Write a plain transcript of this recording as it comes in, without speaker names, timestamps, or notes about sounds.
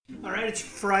All right, it's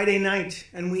Friday night,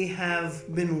 and we have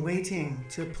been waiting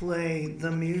to play the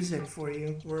music for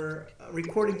you. We're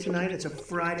recording tonight. It's a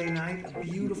Friday night. A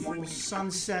beautiful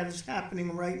sunset is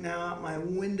happening right now out my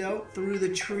window. Through the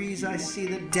trees, I see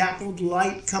the dappled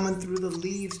light coming through the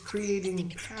leaves,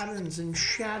 creating patterns and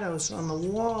shadows on the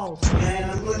walls.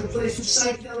 And I'm going to play some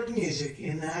psychedelic music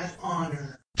in that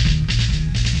honor.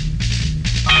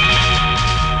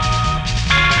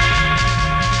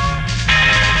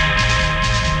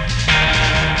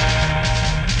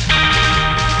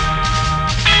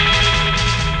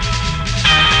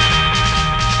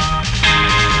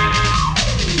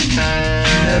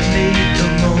 Made the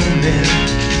moment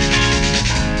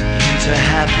into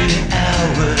happy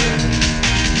hours,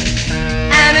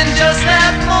 and in just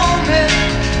that moment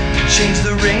change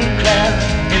the rain cloud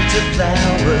into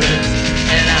flowers.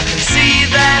 And I can see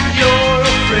that you're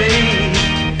afraid.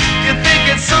 You think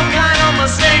it's some kind of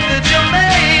mistake that you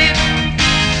made.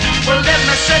 Well, let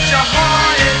me set your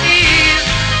heart at ease,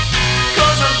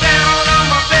 'cause I'm down on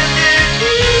my bended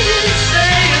knees,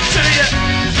 saying to you,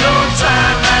 there's no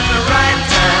time at the right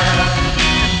time.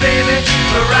 Baby,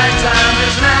 the right time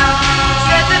is now.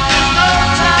 Said that there's no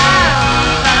time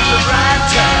at the right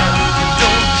time.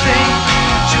 Don't think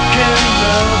that you can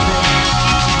love me,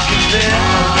 'cause then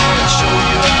I'm gonna show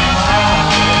you how.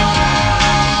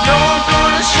 No, I'm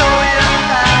gonna show you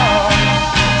how.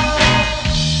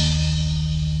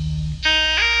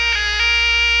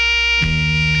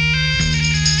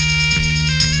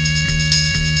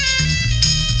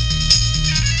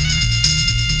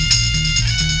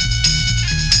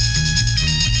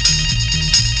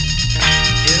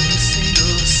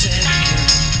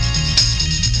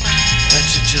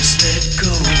 Just let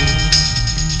go.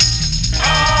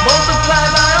 Multiply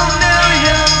by a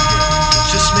million, it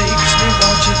just makes me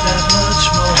want you that much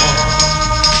more.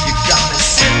 You got me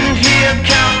sitting here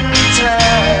counting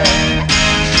time.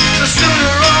 The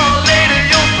sooner or later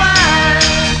you'll find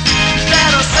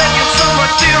that a second's so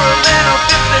much dearer than a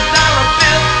 $50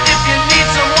 bill. If you need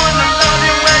someone to love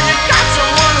you, well, you got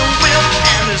someone who will.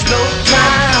 And there's no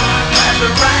time at the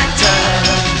right time.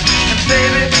 And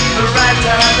baby, the right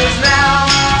time is now.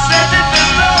 Said that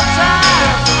there's no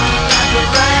time at the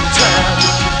right time.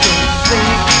 Don't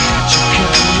think that you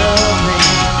can love me.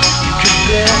 You can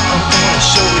bet I'm gonna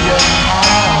show you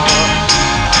how.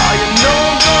 Oh, you know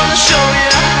I'm gonna show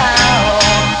you how.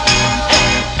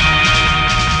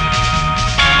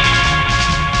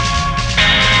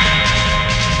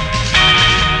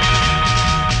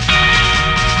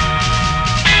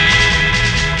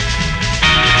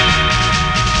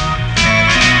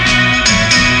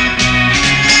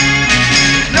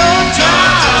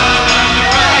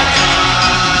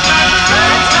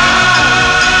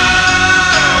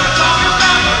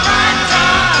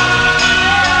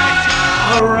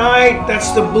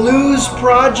 That's the Blues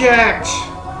Project.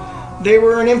 They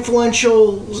were an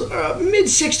influential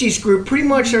mid-60s group. Pretty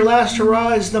much their last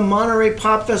hurrah is the Monterey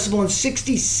Pop Festival in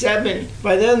 67.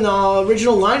 By then, the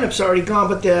original lineup's already gone,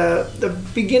 but the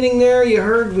beginning there you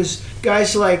heard was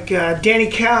guys like Danny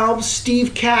Kalb,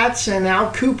 Steve Katz, and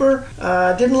Al Cooper.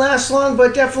 Didn't last long,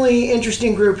 but definitely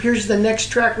interesting group. Here's the next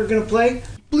track we're going to play.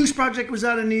 Blues Project was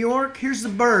out of New York. Here's the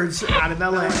Byrds out of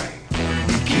LA.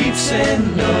 Keep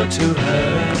saying no to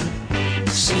her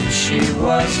since she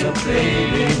was a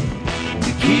baby.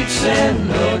 You keep saying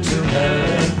no to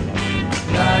her,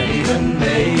 not even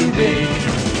maybe.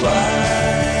 Why?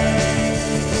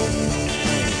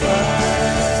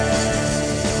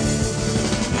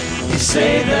 You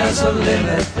say there's a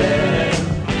limit there,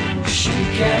 she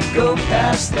can't go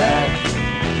past that.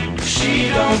 She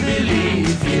don't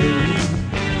believe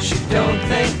you, she don't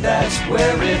think that's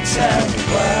where it's at.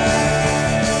 Why?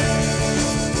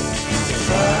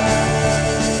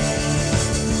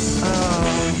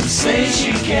 You say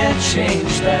she can't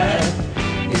change that,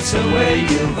 it's the way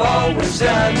you've always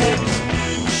done it.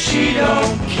 She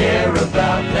don't care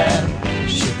about that,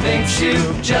 she thinks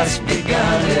you've just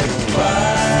begun it.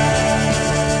 Why?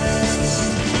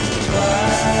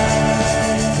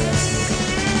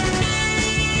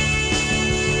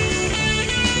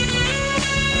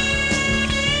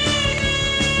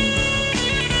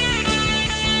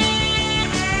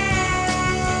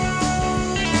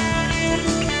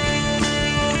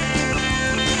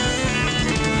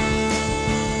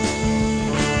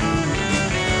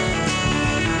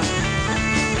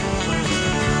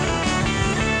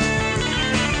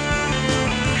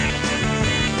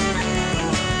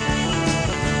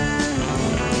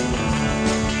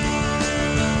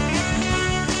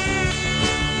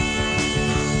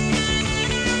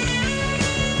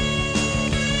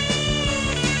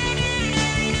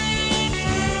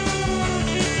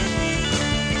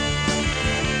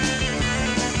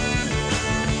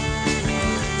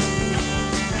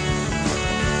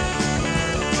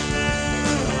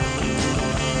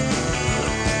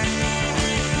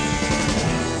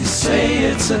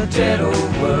 It's a dead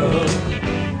old world,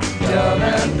 dull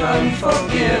and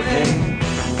unforgiving.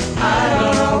 I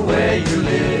don't know where you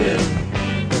live,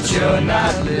 but you're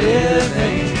not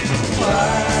living. Why?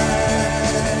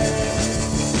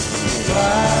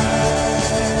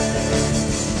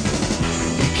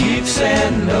 You keep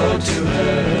saying no to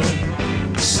her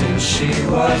since she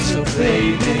was a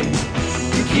baby.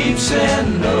 You keep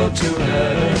saying no to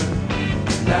her,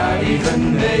 not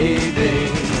even maybe.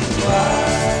 Why?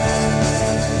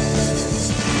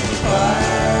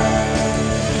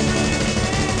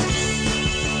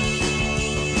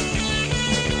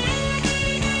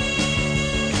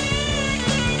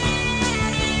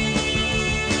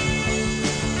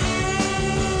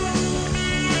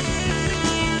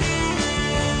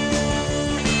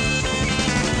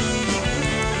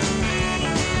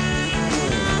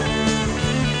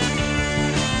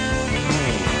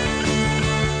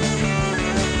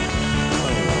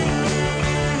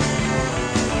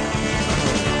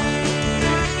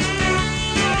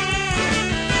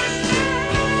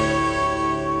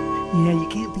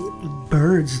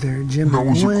 There, Jim. That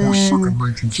was, of course, circa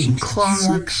Gene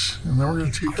 1966, and now we're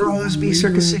going to take Crosby,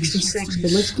 circa 66.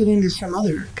 But let's get into some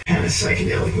other kind of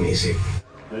psychedelic music.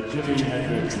 Jimi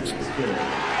Hendrix is the killer.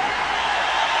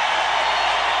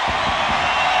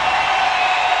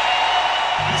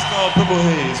 It's called Purple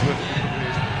Haze.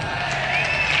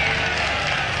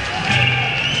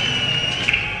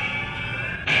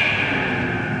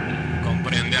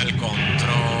 Comprende al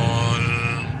control.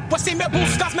 Pues si me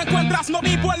buscas me encuentras, no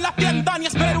vivo en la tienda ni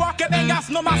espero a que vengas,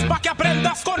 nomás pa' que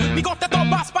aprendas. Conmigo te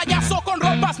topas, payaso con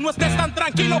ropas, no estés tan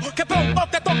tranquilo que pronto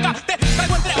te toca. Te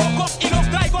traigo entre ojos y los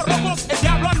traigo rojos, el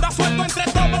diablo anda suelto entre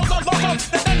todos los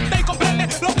locos. Detente y comprende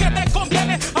lo que te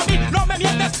conviene, a mí no me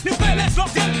mientes, ni ustedes lo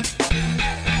sienten.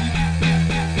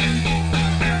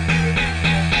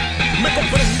 Me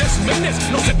comprendes, menes,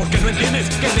 no sé por qué no entiendes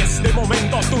que en este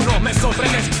momento tú no me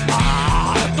sorprendes.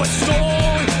 Harto estoy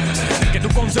que tu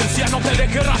conciencia no te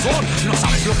deje razón. No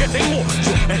sabes lo que tengo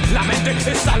yo en la mente.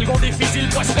 Es algo difícil,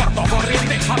 pues corto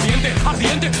corriente, ardiente,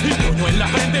 ardiente y puño en la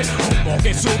frente. Humo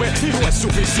que sube y no es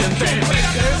suficiente.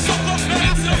 Mírame los ojos,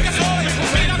 verás lo que soy.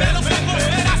 Mírame los ojos,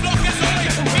 verás lo que soy.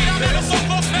 Mírame los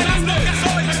ojos, verás lo que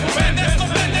soy. Comprendes,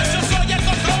 comprendes, yo soy el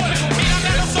control.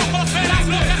 Mírame los ojos, verás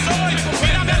lo que soy.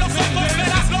 Mírame los ojos,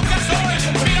 verás lo que soy.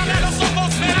 Mírame los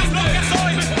ojos, verás lo que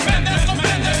soy. Comprendes,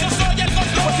 comprendes, yo soy el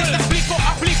control. Pues si te explico,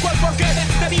 aplico el porqué de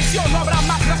este vicio. No habrá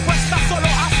más respuestas, solo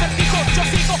acertijo. Yo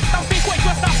sigo tan fijo y tú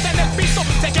estás en el piso.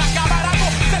 Sé que acabará algo,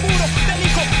 seguro, te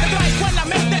elijo. Te traigo en la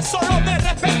mente, solo de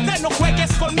repente. No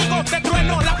juegues conmigo, te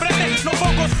trueno la frente. No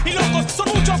pocos y locos, son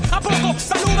muchos, a poco.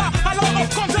 Saluda a lodo,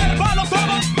 consérvalo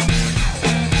todo.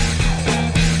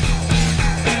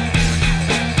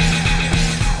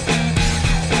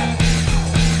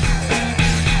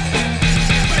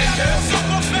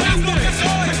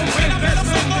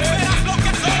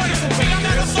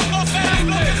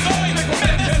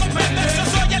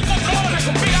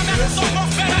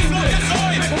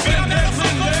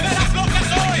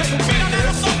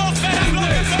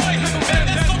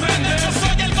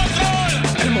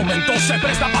 Se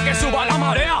presta pa' que suba la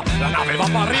marea. La nave va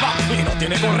para arriba y no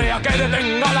tiene correa que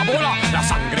detenga la bola. La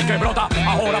sangre que brota,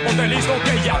 ahora ponte listo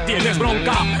que ya tienes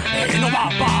bronca. Y no va a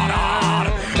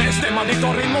parar. Este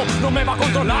maldito ritmo no me va a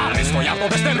controlar. Estoy harto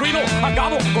de este ruido,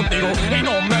 acabo contigo. Y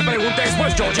no me preguntes,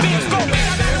 pues yo ya disco.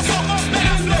 Mírame los ojos,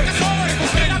 verás lo que soy.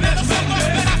 Mírame los ojos,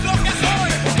 verás lo que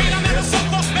soy. Mírame los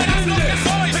ojos, verás lo que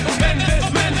soy. Comprendes,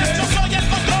 comprendes, yo soy el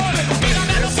control.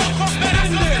 Mírame los ojos, verás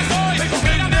lo que soy.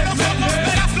 Mírame los ojos,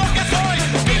 verás lo que soy.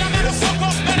 Mírame los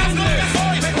ojos, verás lo que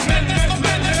soy. Comprendes,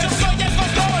 comprendes, yo soy el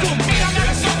control. Mírame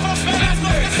los ojos, verás lo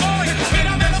que soy.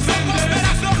 Mírame los ojos,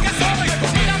 verás lo que soy.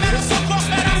 Mírame los ojos,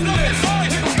 verás lo que soy.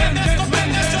 Comprendes,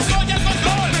 comprendes, yo soy el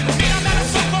control. Mírame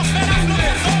los ojos, verás lo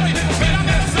que soy.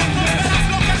 Mírame los ojos, verás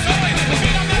lo que soy.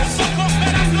 Mírame los ojos,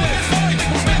 verás lo que soy.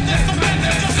 Comprendes,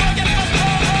 comprendes, yo soy el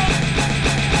control.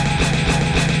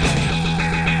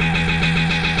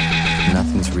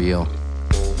 Nothing's real.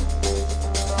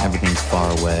 Everything's far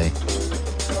away.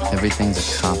 Everything's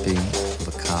a copy of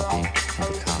a copy of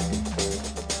a copy.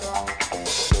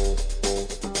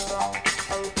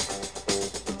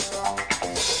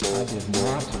 I did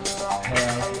not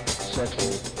have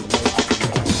sexual relations.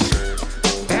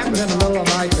 Happened in the middle of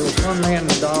the night, there was one man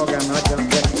and a dog. I'm not going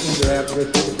to get into that with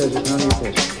you because it's none of your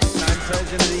business. I'm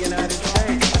President of the United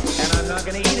States, and I'm not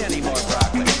going to eat any more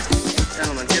broccoli.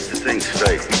 Gentlemen, get the thing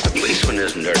straight. The policeman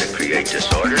isn't there to create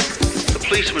disorder. The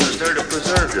policeman is there to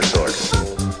preserve disorder.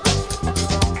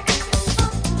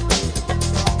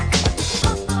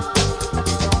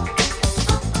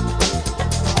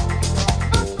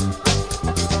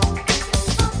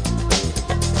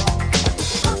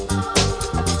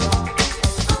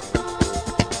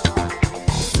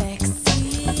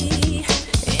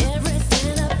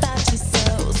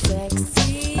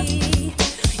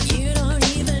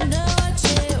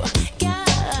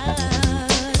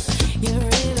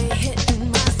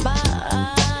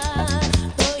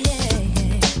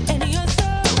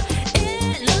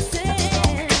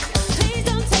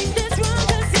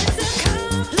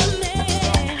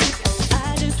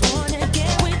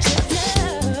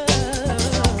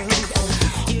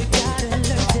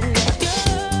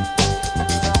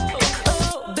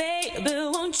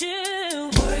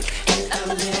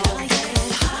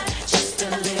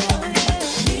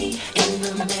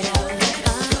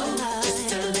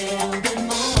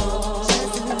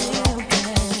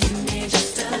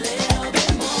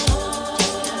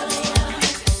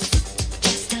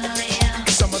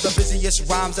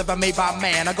 rhymes ever made by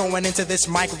man are going into this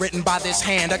mic written by this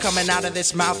hand, are coming out of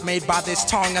this mouth made by this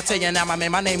tongue. I tell you now, my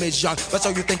man, my name is Young. But so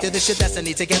you think that this your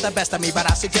destiny to get the best of me? But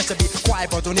I suggest to be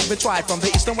quiet, but don't even try it. From the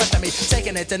east and west of me,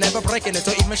 taking it and never breaking it,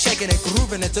 or even shaking it,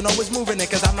 grooving it and always moving it,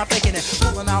 cause I'm not faking it.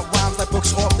 Pulling out rhymes like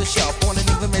books off the shelf. Born in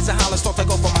England, raised in Holland, thought to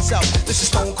go for myself. This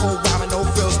is stone cold rhyming, no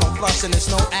frills, no fluffs, and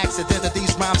it's no accident that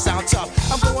these rhymes sound tough.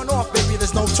 I'm going off, baby,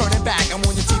 there's no turning back. I'm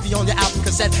on your TV, on your album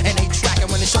cassette, and 8-track.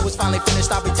 And when the show is finally finished,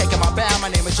 I'll be taking my bow. My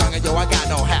name is Young, and yo, I got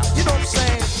no how. You know what I'm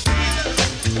saying?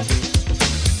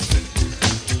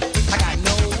 I got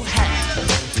no how.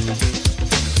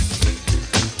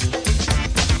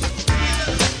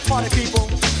 Party people,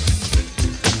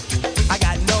 I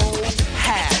got no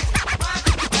how.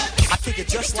 I kick it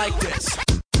just like this.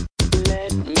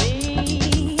 Let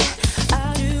me,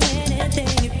 I'll do anything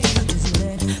if you just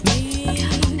let me.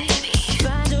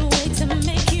 Find a way to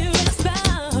make you respond.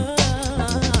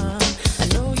 I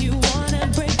know you wanna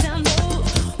break down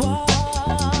those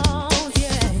walls,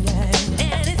 yeah, yeah.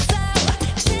 And it's so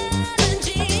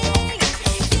challenging,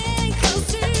 getting close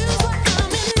to what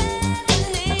I'm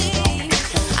imagining.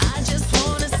 I just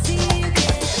wanna see you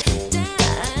get down.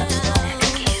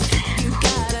 You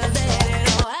gotta let it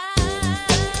all out.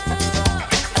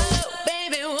 Oh,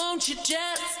 baby, won't you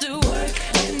just work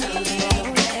in the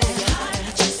middle there?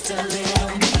 Just a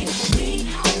little me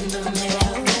in the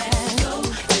middle there. Go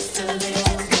just a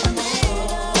little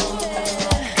more.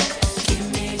 Give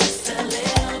me just a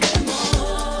little bit more.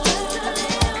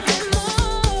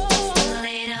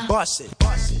 Bust it,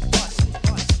 bust it, bust it,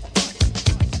 bust it.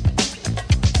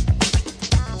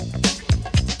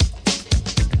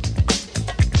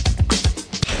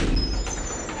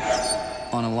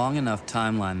 On a long enough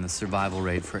timeline, the survival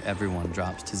rate for everyone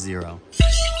drops to 0.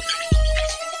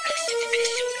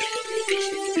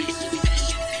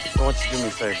 I want you to do me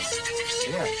a favor.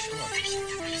 Yeah, sure.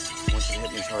 I want you to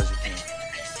hit me as hard as you can.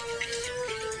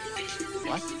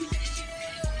 What?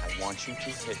 I want you to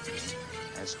hit me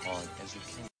as hard as you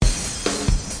can.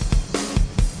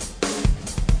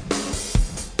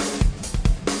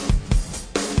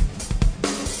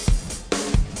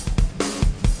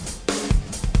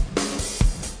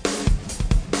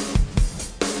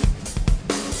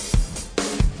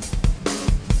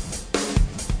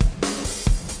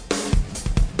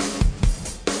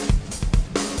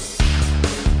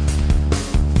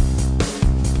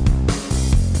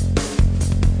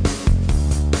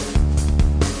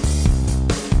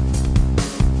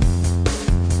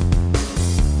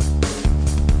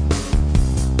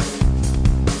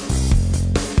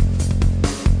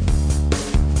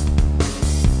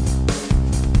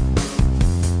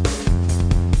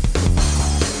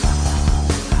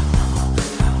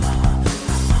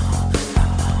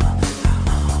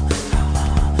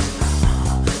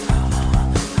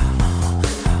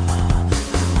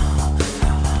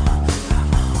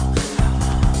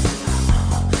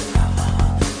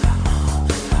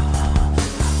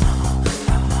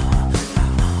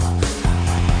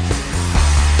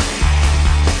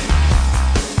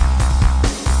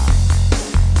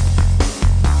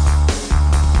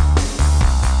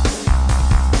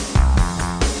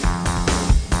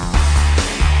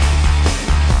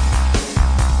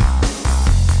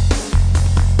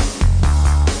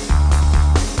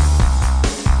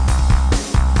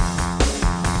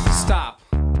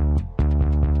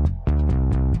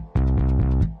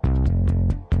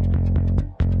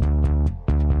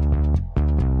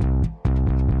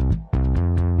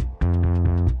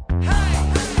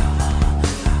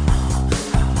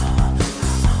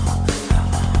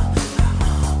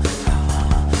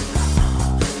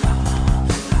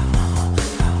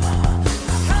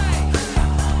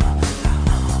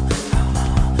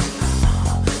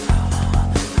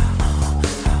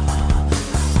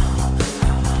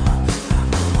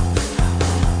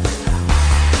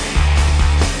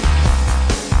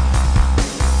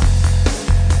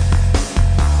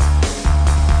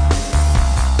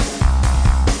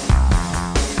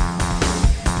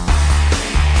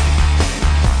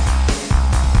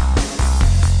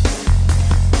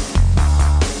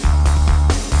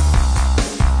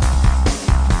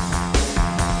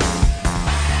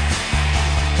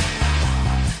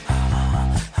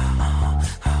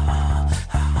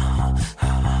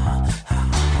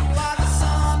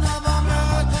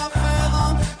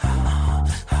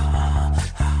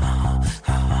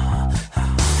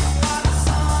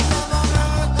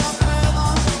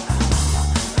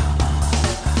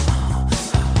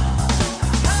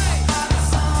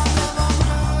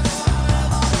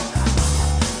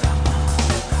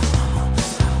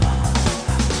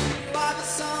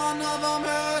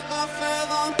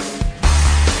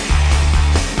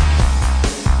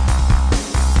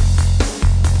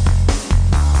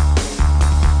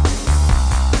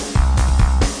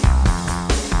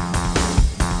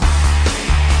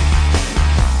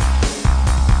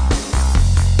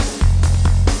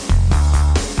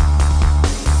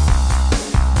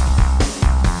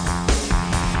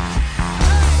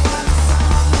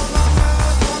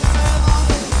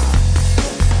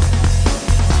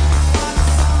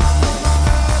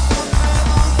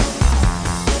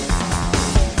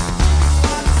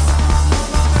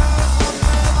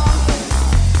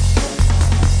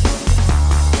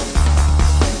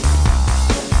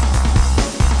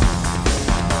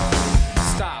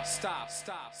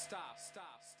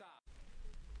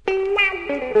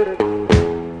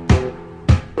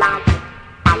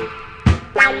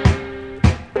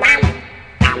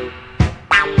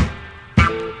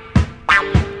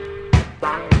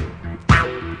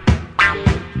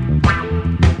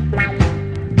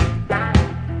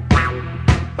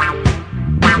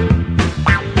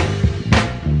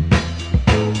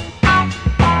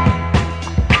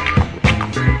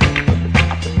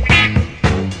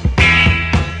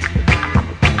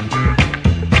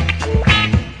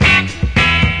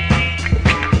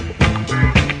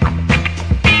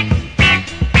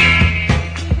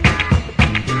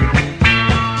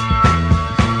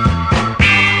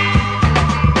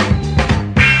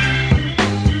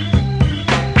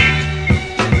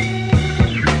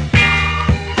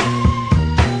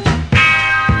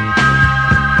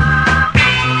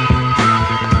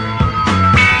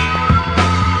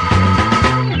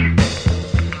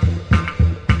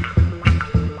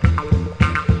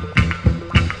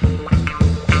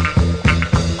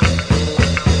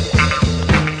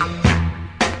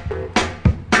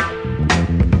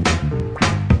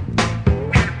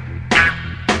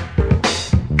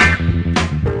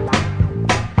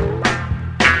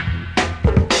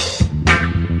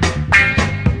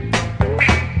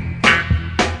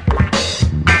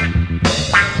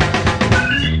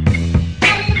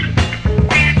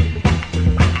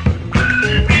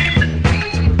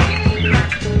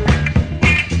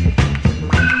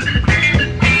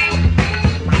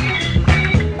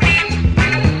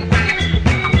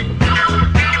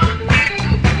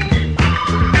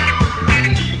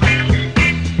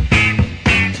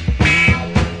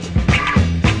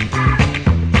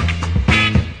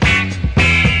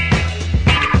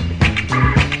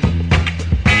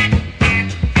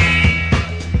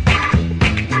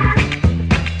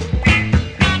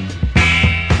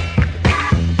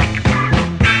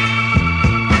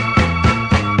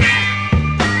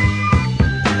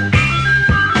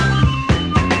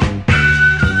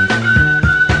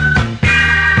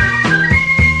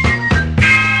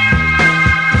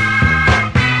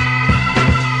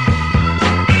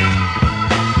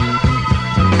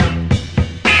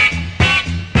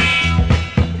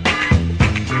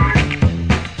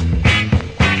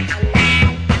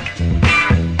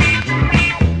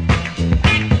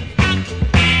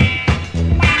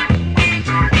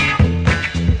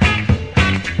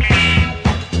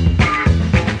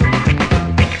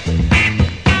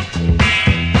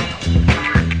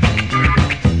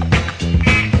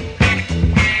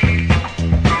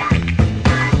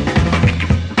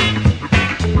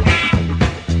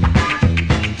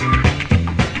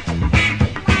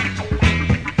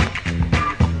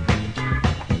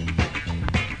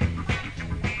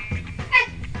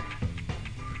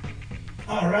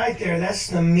 right there. That's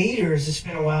the Meters. It's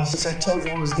been a while since I told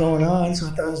you what was going on, so I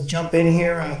thought I'd jump in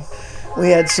here. We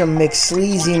had some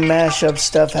McSleazy mashup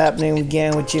stuff happening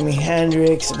again with Jimi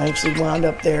Hendrix. Eventually wound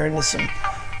up there into some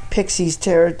Pixies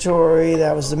territory.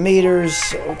 That was the Meters,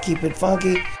 so keep it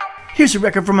funky. Here's a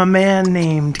record from a man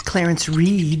named Clarence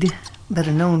Reed,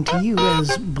 better known to you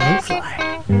as Blowfly.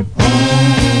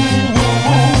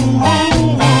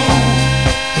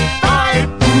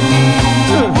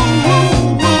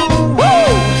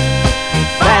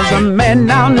 There's a man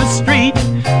down the street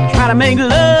trying to make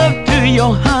love to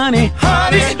your honey.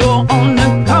 The store on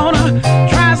the corner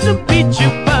tries to beat you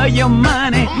for your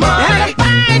money. Had a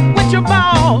fight with your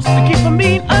boss to keep from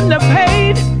being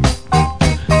underpaid.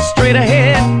 Straight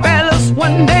ahead, fellas,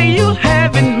 one day you'll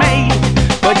have it made.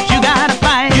 But you gotta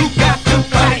fight. You got to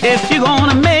fight. If you're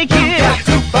gonna make it, you got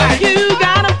to fight. You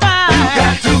gotta fight. You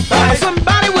got to fight.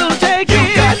 Somebody will take it.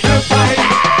 You got to fight.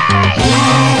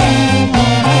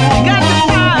 You got to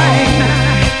fight.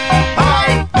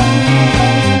 Fight.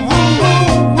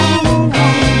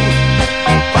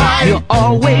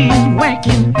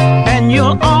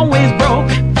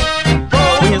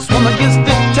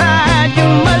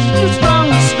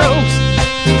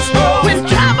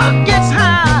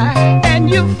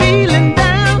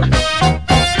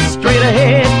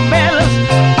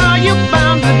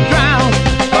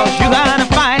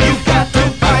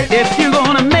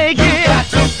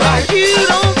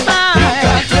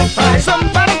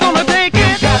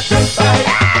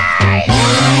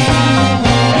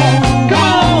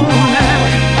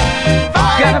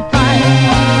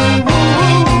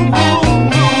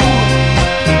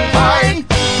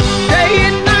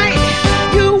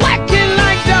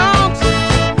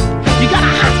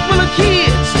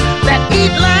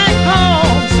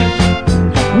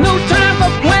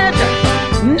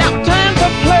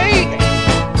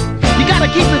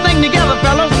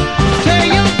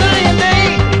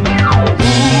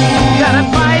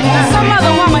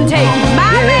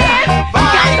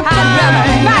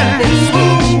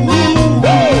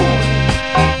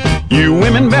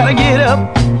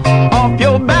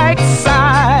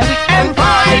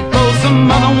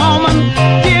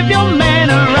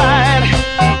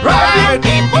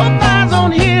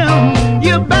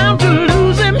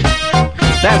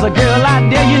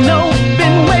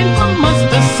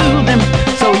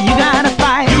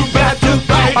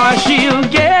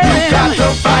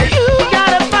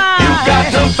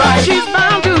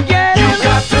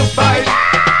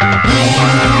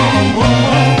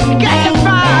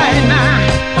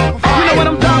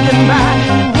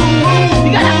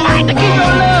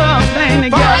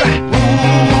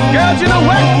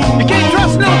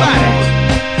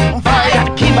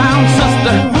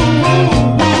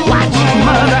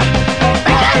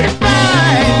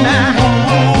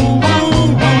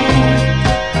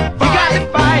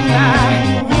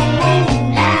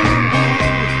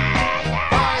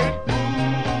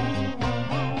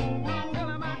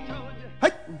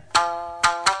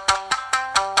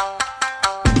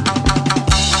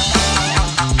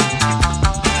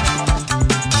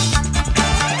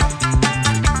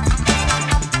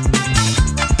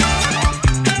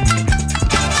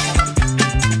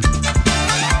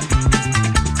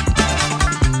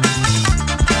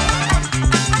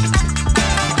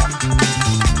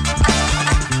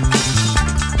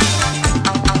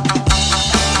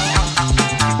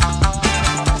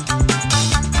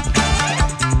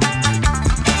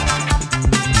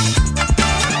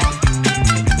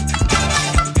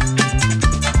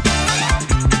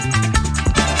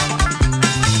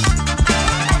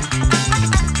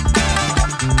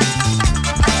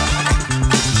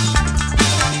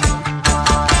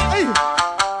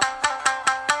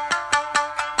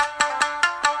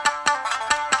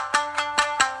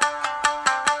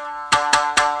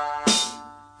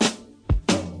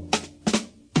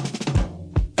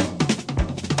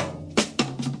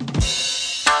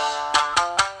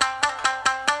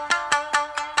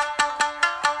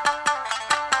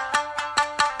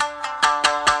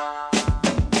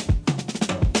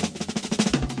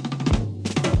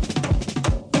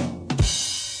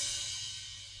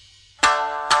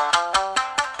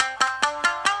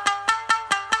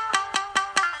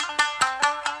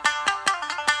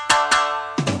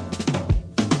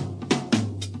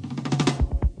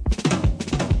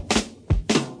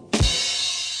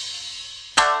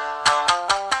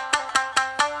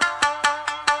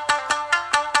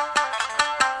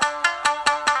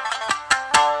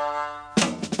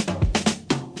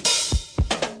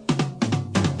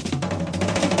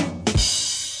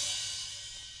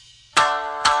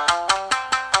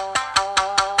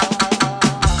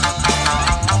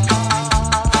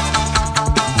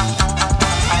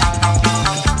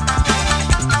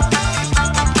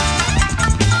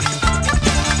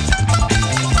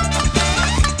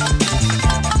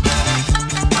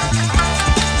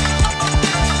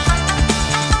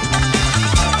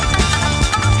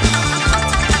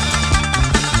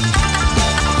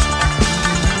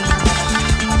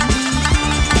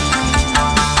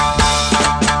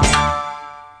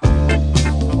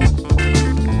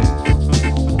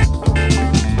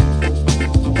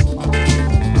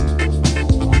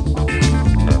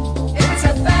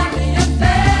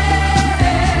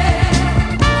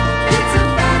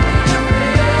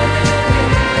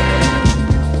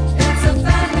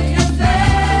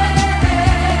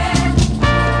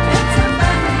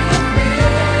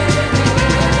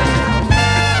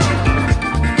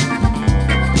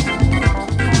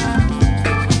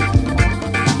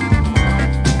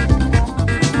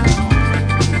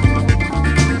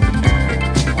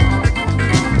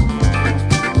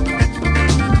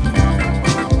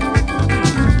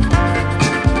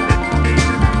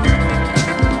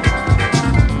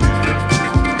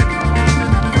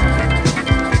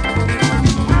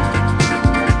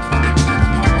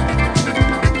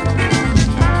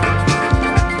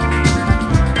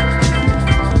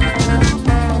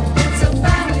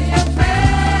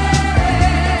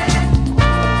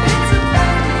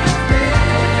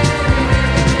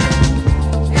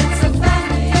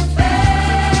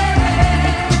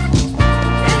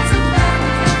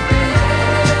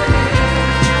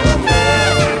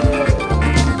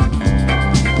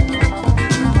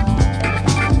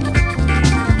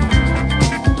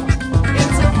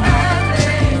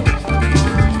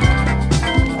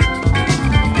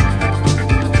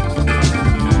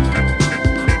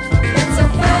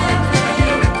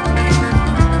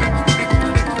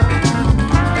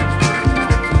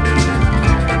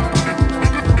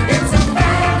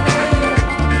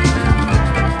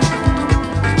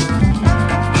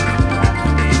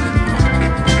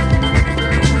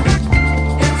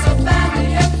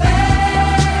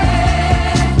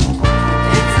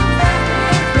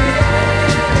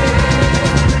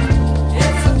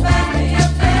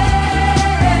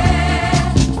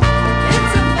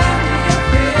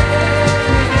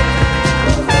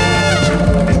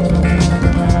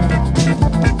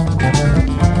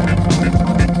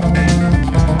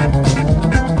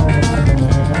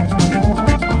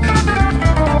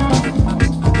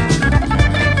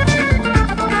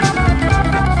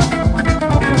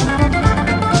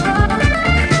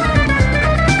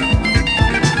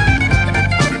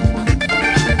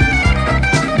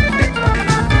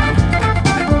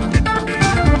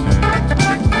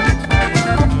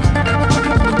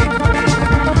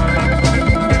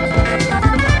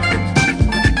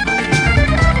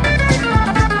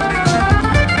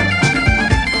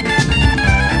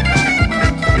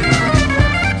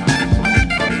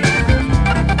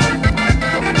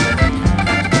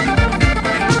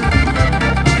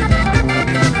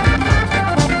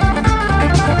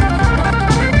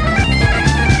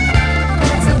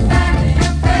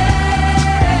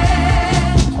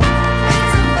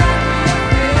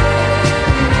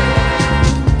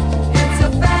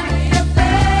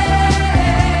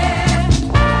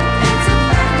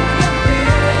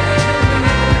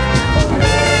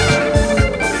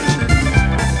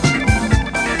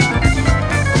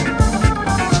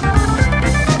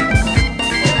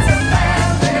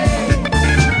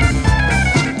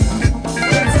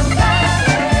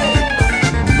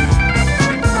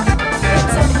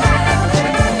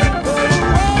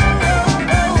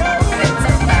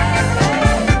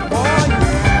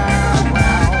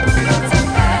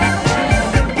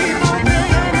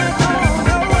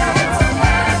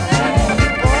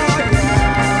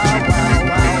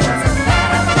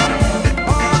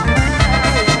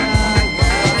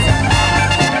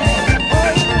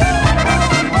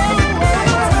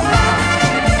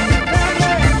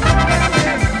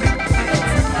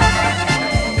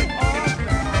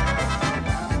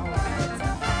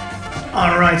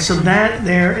 so that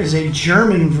there is a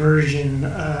German version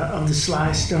of the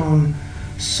Sly Stone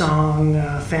song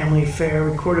Family Affair,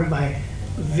 recorded by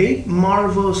Veit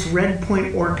Marvos Red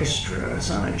Point Orchestra.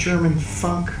 It's on a German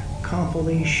funk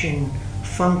compilation,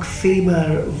 Funk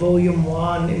Fieber Volume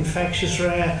 1, Infectious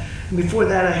Rare. And before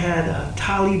that I had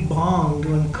Tali Bong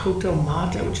doing Koto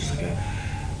Mata, which is like a,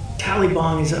 Tali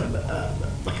Bong is like a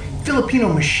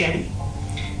Filipino machete.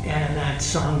 And that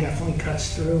song definitely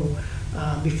cuts through.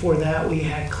 Before that, we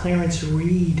had Clarence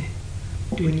Reed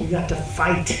doing You Got to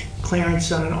Fight.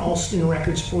 Clarence on an Alston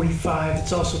Records 45.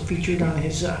 It's also featured on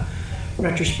his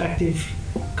retrospective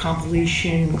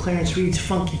compilation, Clarence Reed's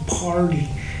Funky Party.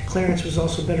 Clarence was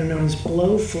also better known as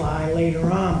Blowfly later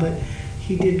on, but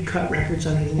he did cut records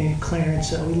under the name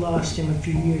Clarence. We lost him a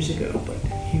few years ago, but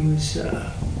he was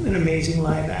an amazing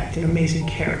live act, an amazing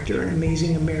character, an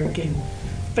amazing American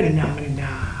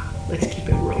phenomena. Let's keep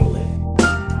it rolling.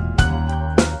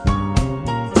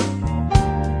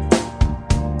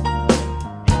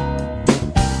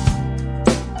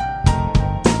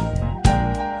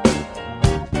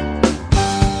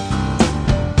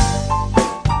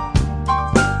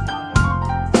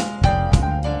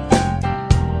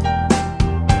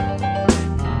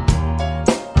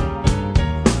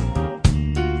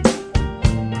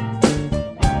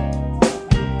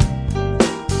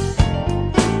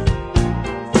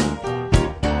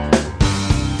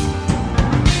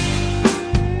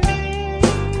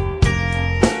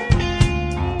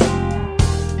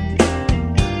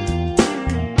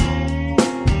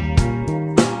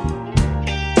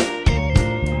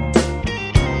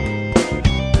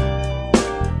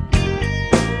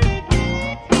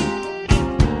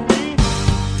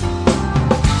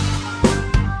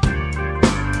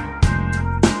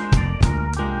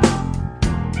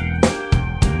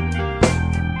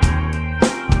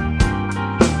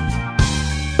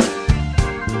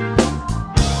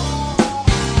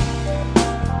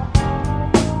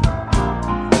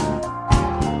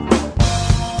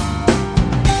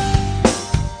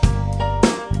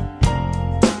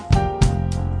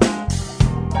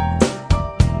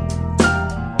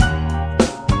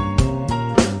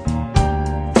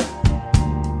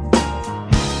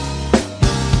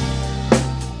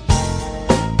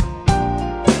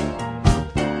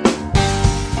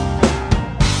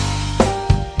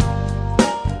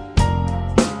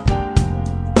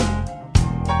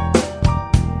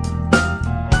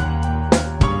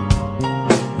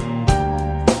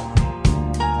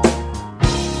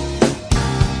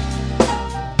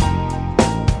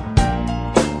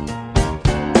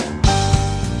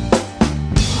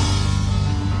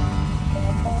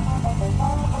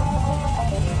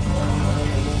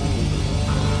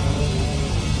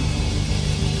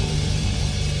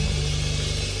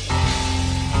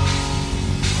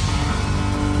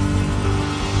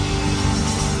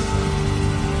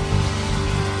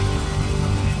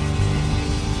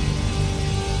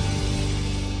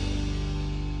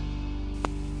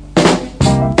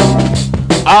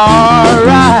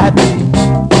 Alright,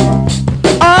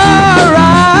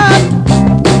 alright.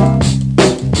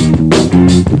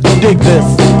 Dig this.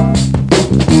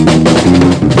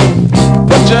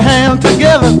 Put your hands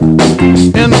together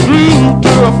and groove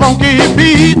to a funky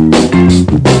beat.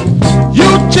 You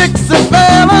chicks and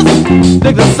fellas,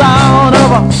 dig the sound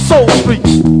of a soul street.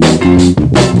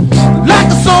 Like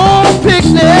a soul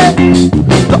picnic,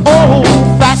 the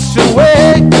old-fashioned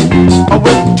way,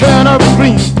 with turnip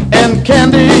green and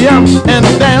candy yum and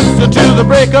dance to the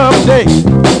break of day.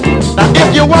 Now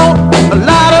if you want a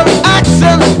lot of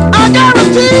action, I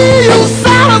guarantee you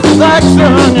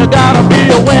satisfaction. You gotta be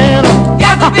a winner,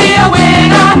 got to be a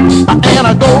winner, and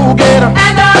a go-getter,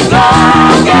 and a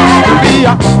go-getter. Be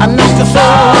a natural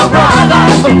soul brother,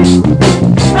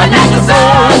 a natural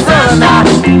soul sister,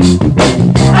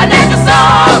 a natural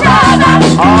soul brother,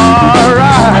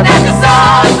 alright, a natural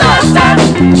soul sister.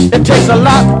 It takes a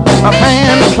lot of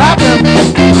hand clapping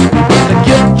to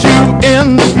get you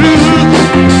in the groove.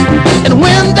 And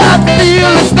when that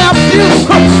feeling snaps you,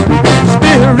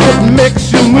 spirit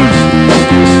makes you move.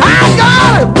 I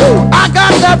got it, woo, I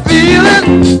got that feeling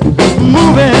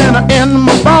moving in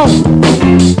my bones.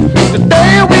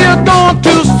 Today we are going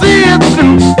to see it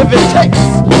through if it takes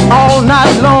all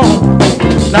night long.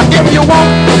 Now if you want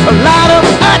a lot of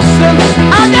action,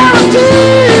 I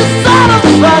guarantee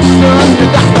satisfaction. You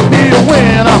got to be a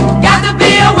winner, got to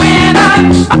be a winner,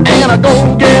 and a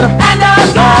go-getter, and a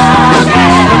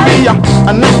go-getter. Be a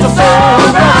natural soul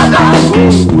brother,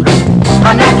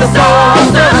 a natural soul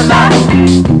sister,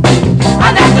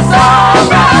 a natural soul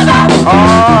brother,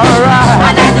 alright,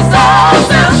 a natural soul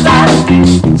sister,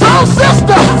 soul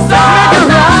sister, soul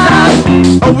sister,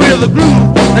 with a groove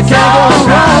it can't go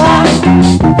wrong.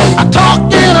 I'm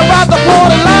talking about the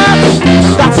borderline.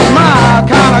 That's my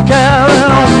kind of carry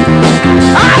on.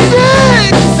 I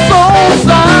dig soul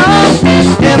sound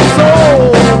and soul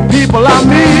people I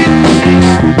meet.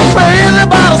 Crazy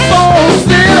about a soul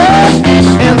city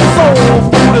and soul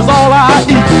food is all I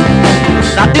eat.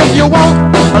 Now if you want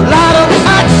a lot of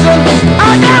action,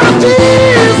 I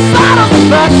guarantee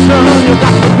satisfaction. You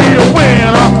got to be a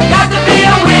winner. Got to be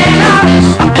a winner.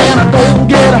 And a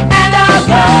go-getter. And a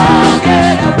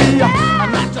go-getter. Be a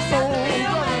not your soul.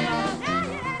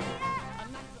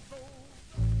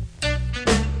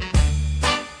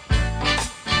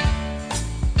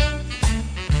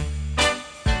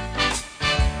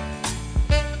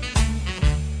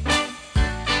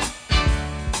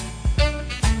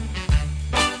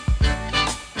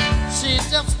 She's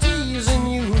just teasing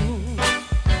you,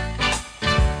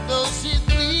 though she's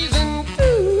pleasing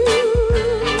too.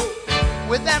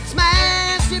 With that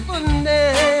smash she putting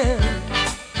down,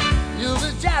 you'll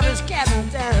be Jarvis catting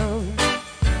down.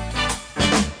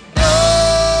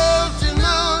 Don't you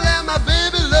know that my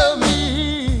baby love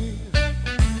me?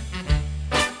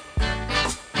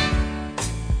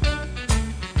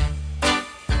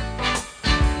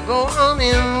 Go on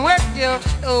and work your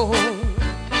show.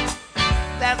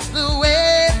 That's the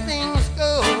way things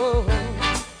go.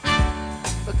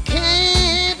 But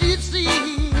can't you see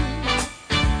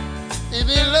it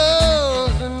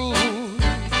belongs to me?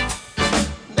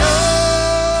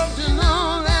 Don't you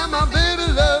know that my baby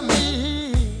love me?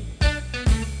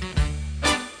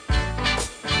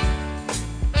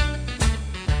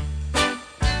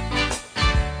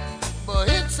 But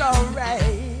it's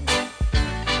alright.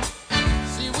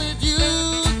 See with you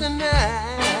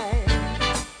tonight.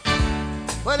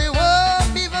 But it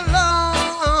won't be for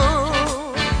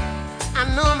long. I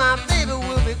know my baby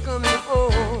will be coming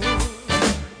home.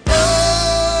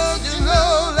 Don't you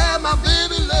know that my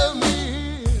baby love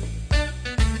me?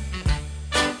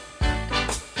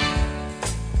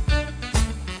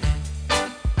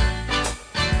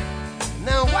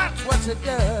 Now watch what you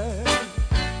does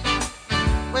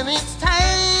when it's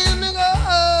time to go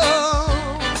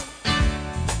home.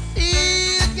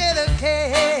 You get a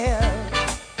cab,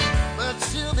 but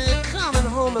she'll be coming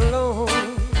home alone.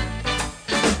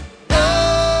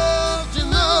 Don't you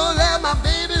know that my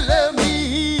baby love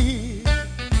me?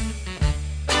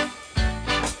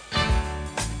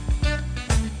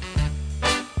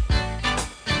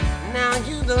 Now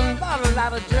you done bought a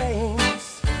lot of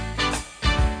drinks,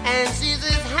 and she's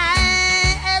as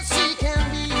high as she can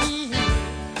be.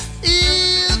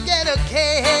 You get a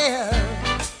cab,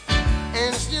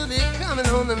 and she'll be coming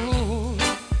home to me.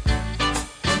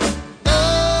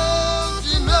 Don't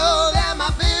you know that my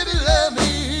baby love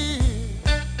me?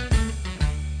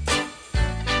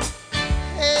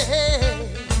 Hey, hey.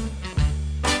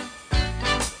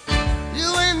 You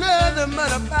ain't nothing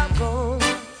but a popcorn.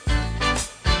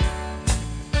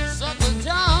 Sucker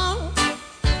John,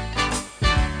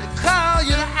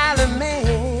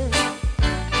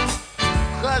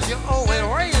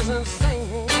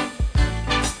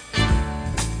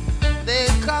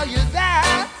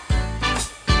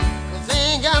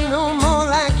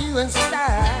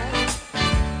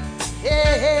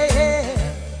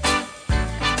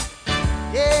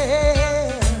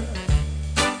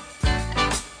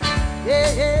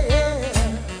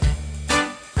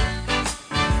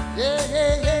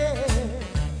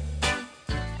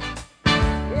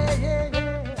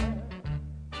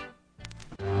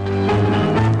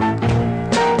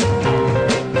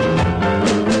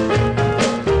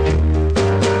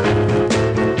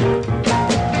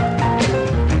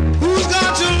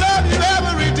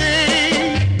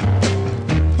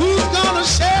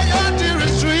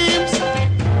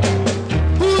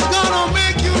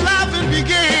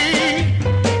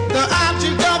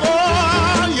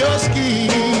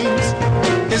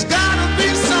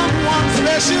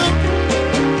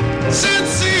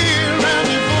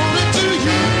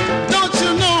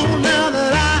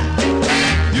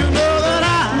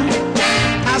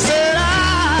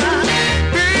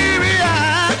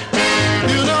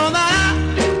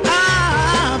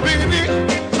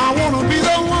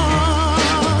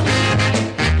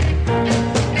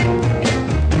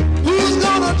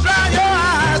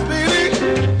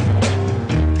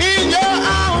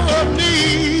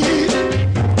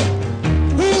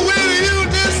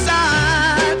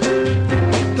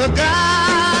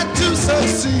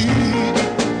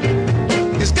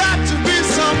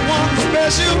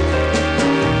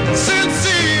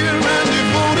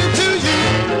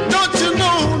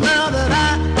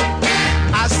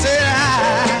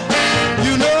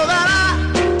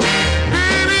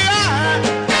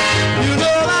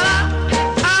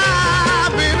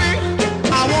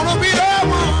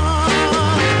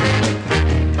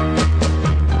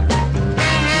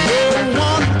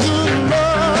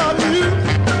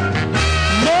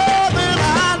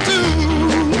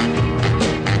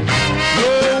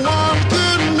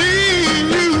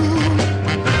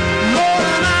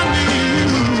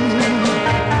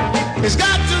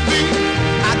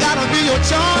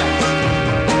 choice?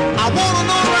 I wanna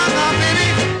know right now, baby,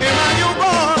 am I your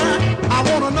boy? I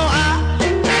wanna know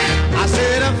I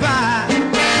said if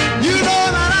you know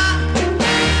that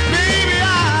baby,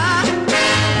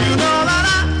 you know that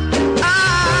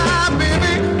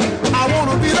baby, I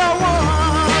wanna be the one.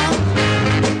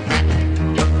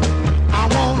 I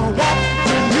wanna walk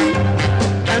with you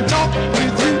and talk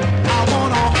with you. I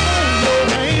wanna hold your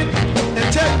hand and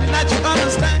tell you that you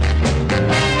understand.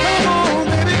 Come on,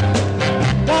 baby,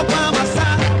 walk by my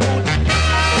side.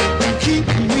 You keep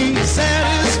me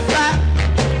satisfied.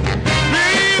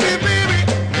 Baby, baby,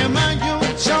 am I your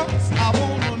choice? I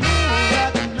wanna know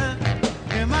right now.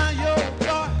 Am I your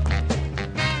boy?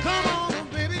 Come on,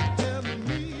 baby, tell me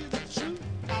the truth.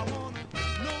 I wanna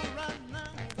know right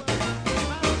now.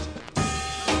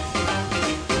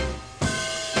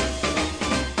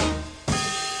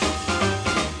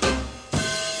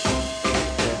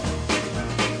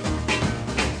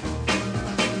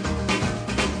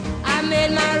 I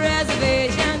made my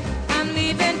reservation. I'm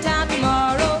leaving town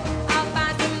tomorrow. I'll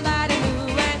find somebody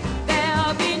new and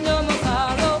there'll be no more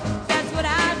sorrow. That's what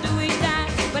I do each time,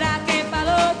 but I can't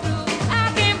follow through.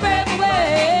 I can't break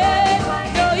away.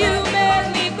 Though you make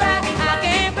me cry, I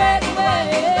can't break away.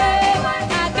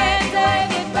 I can't say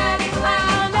goodbye.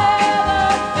 I'll never,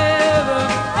 ever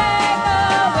break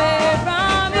away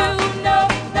from you. No,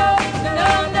 no, no,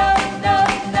 no, no, no,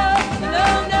 no, no,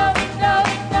 no, no,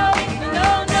 no,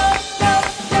 no, no,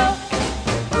 no.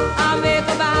 I'll make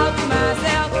a vow to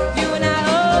myself, you and I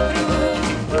all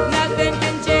through. Nothing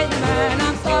can change my mind.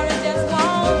 I'm sorry, just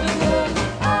won't do.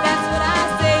 That's what I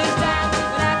say each time,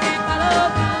 but I can't follow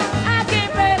through. I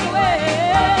can't break away.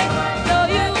 Though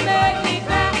you make me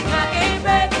cry, I can't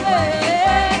break away.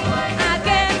 I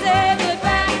can't say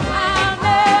goodbye. I'll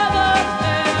never,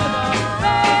 ever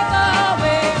break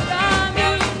away from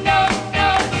you. No, no,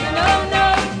 no, no,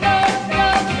 no, no,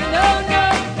 no, no,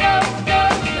 no, no,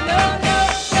 no, no,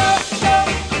 no.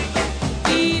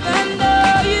 Even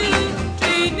though you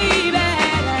treat me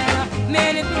bad,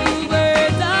 many cruel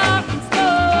words are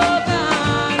spoken.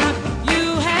 You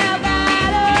have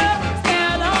got a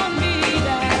spell on me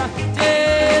that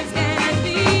just can't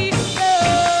be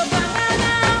broken.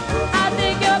 Now I'll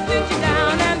take your picture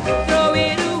down and throw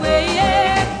it away.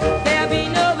 Yeah, there'll be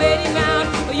no waiting round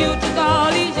for you to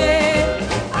call each day.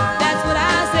 That's what I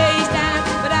say each time,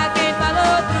 but I can't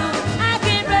follow through. I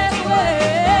can't break away.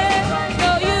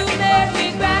 Though you make me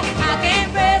cry, I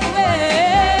can't break away.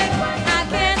 I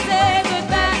can't say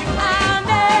goodbye. I'll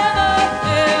never,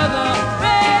 ever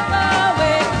break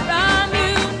away from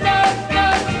you. No,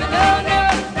 no, no, no, no, no,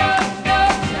 no,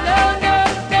 no, no,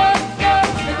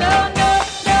 no, no, no,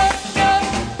 no.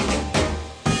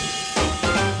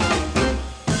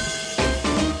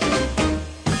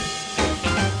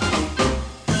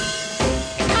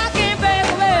 I can't break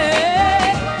away.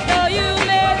 Though you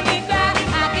make me cry,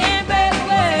 I can't break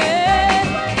away.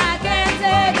 I can't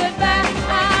say goodbye.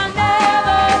 I'll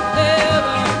never, ever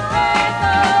break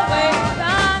away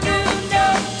from you. No,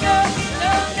 no,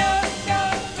 no, no, no,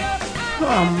 no.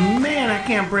 Oh man, I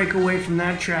can't break away from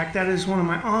that track. That is one of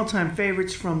my all-time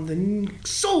favorites from the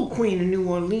soul queen of New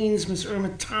Orleans, Miss Irma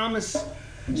Thomas.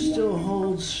 Still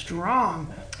holds strong.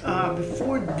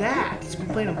 Before that, he's been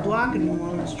playing a block of New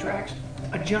Orleans tracks.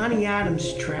 A Johnny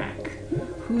Adams track,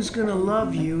 Who's Gonna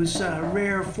Love You, is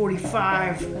Rare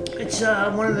 45. It's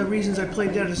one of the reasons I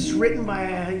played that. It's written by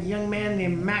a young man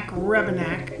named Mac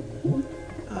Rebenak,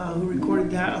 who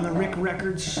recorded that on the Rick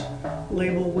Records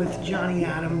label with Johnny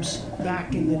Adams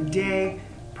back in the day,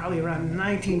 probably around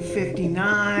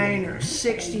 1959 or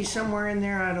 60, somewhere in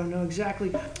there, I don't know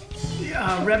exactly.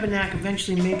 Rebenak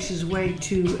eventually makes his way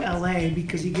to LA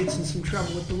because he gets in some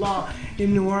trouble with the law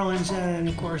in New Orleans, and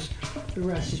of course the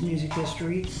rest is music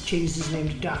history. Changed his name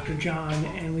to Dr. John,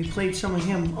 and we played some of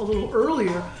him a little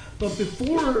earlier, but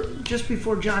just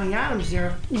before Johnny Adams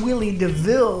there, Willie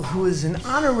DeVille, who is an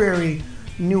honorary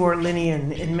New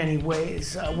Orleanian in many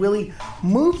ways. Willie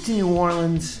moved to New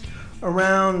Orleans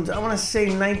around, I want to say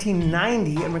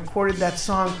 1990, and recorded that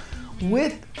song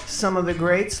with some of the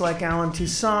greats like Alan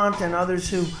Toussaint and others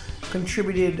who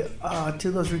contributed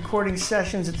to those recording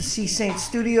sessions at the C. Saint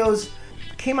Studios.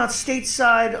 Came out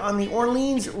stateside on the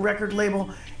Orleans record label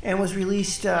and was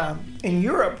released in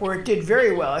Europe, where it did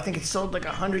very well. I think it sold like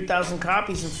 100,000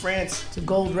 copies in France. It's a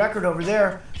gold record over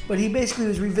there. But he basically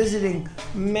was revisiting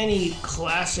many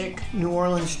classic New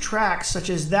Orleans tracks, such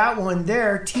as that one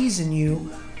there, Teasing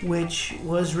You, which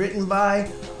was written by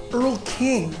Earl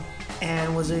King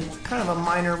and was a kind of a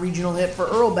minor regional hit for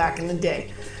Earl back in the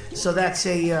day. So that's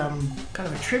a kind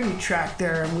of a tribute track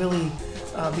there, and Willie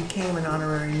became an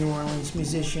honorary New Orleans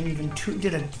musician, even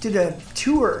did a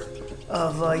tour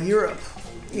of Europe.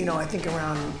 You know, I think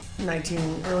around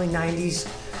early 90s.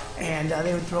 And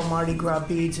they would throw Mardi Gras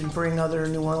beads and bring other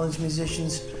New Orleans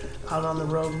musicians out on the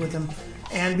road with them.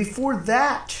 And before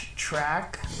that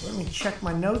track, let me check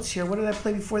my notes here. What did I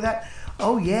play before that?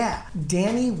 Oh yeah,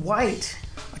 Danny White,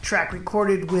 a track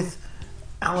recorded with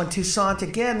Alan Toussaint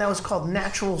again. That was called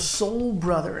Natural Soul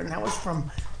Brother, and that was from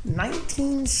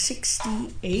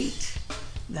 1968,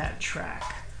 that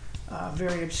track.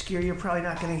 Very obscure. You're probably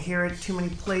not going to hear it too many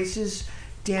places.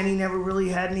 Danny never really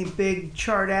had any big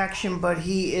chart action, but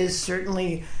he is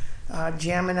certainly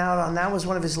jamming out on that. Was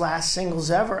one of his last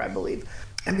singles ever, I believe.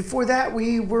 And before that,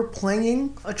 we were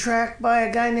playing a track by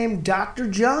a guy named Dr.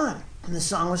 John, and the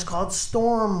song was called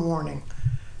Storm Warning,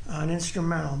 an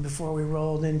instrumental before we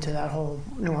rolled into that whole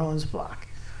New Orleans block.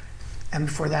 And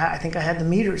before that, I think I had the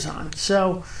meters on.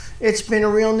 So it's been a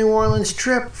real New Orleans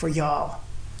trip for y'all.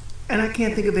 And I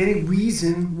can't think of any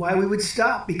reason why we would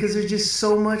stop, because there's just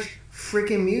so much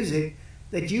freaking music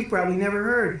that you've probably never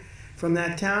heard from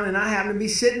that town, and I happen to be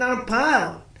sitting on a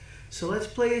pile. So let's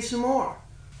play some more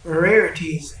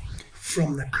rarities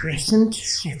from the Crescent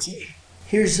City.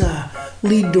 Here's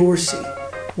Lee Dorsey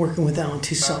working with Alan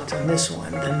Toussaint on this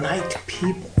one, The Night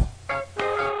People.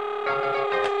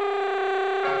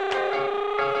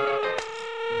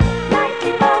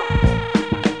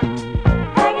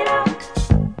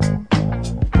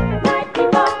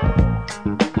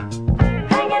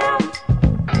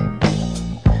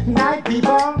 Night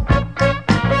people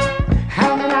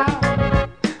hanging out,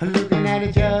 looking at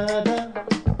each other,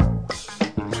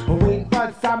 waiting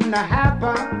for something to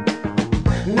happen.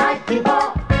 Night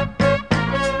people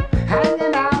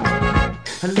hanging out,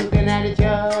 looking at each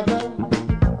other,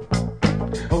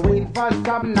 waiting for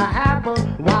something to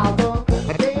happen while the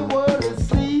day world is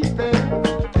sleeping.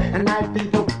 And night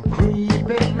people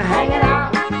creeping, hanging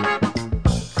out,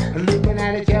 looking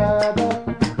at each other.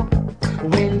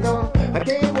 When the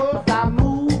day will stop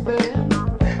moving,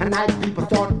 and night people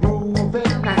start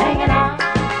grooving, hanging out,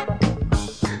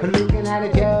 looking at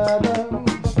each other,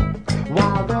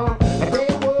 while the day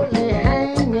will lay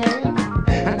hanging,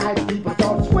 and night people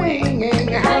start swinging,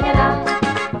 hanging out,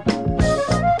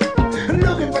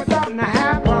 looking for something to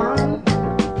happen.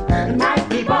 Night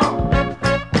people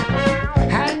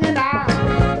hanging out,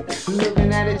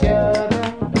 looking at each other,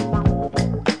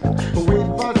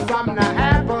 waiting for something to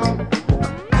happen.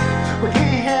 We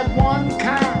can't have one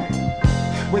kind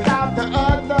without the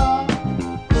other.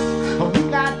 We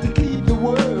got to keep the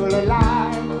world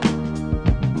alive.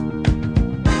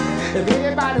 If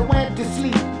everybody went to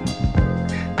sleep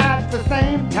at the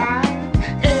same time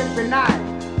every night,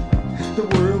 the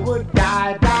world would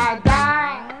die, die, die.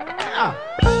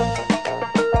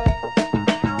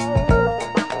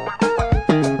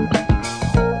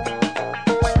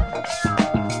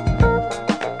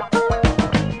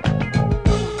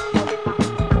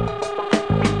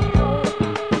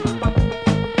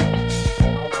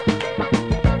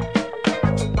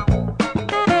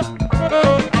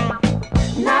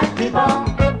 Night people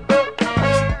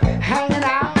hanging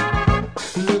out,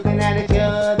 looking at each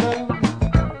other,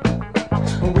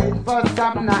 waiting for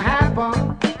something to happen.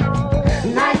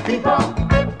 Night people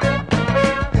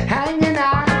hanging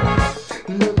out,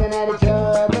 looking at each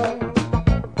other,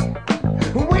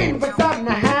 waiting for something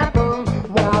to happen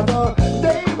while the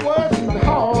day was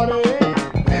harder.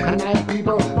 Night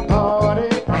people party,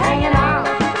 hanging out,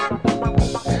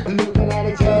 looking at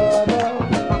each other.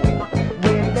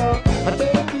 When the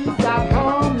baby stop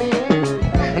humming,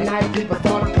 and night people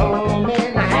start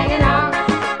coming, hanging out,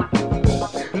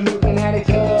 looking at each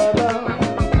other.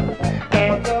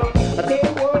 And the day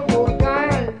was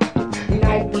fine,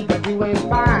 night people doing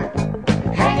fine,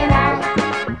 hanging out,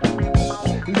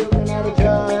 looking at each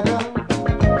other.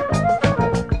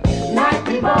 Night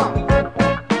people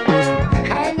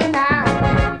hanging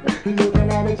out,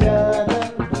 looking at each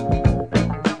other,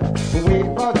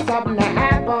 waiting for something to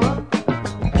happen.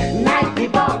 Night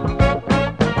people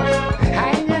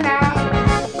hanging out,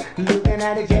 looking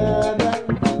at each other,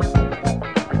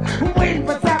 waiting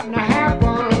for something to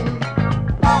happen.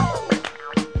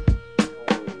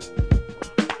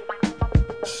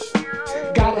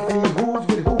 Gotta see who's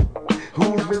with who,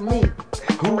 who's with me,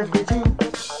 who's with you.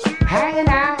 Hanging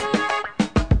out,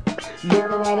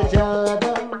 looking at each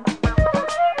other.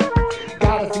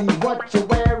 Gotta see what you're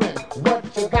wearing, what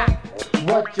you got,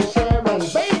 what you're sharing.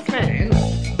 Basement.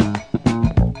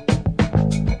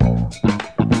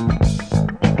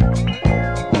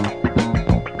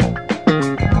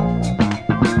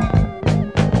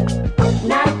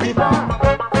 Night people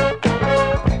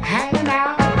hanging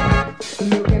out,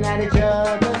 looking at each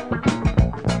other,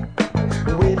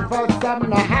 waiting for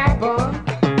something to happen.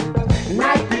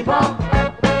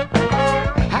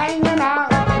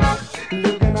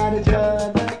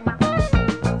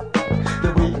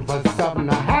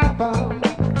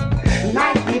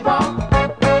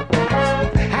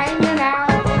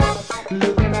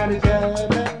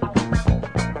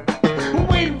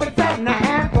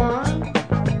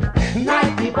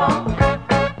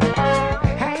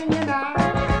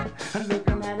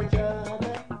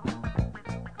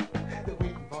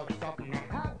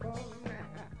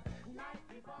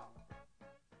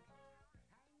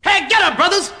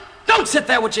 sit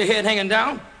there with your head hanging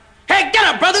down. Hey, get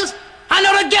up, brothers. I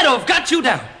know the ghetto have got you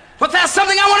down. But there's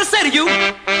something I want to say to you.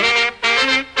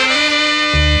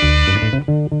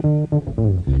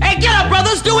 Hey, get up,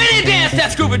 brothers. Do any dance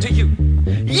that's groovy to you.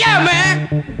 Yeah,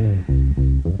 man.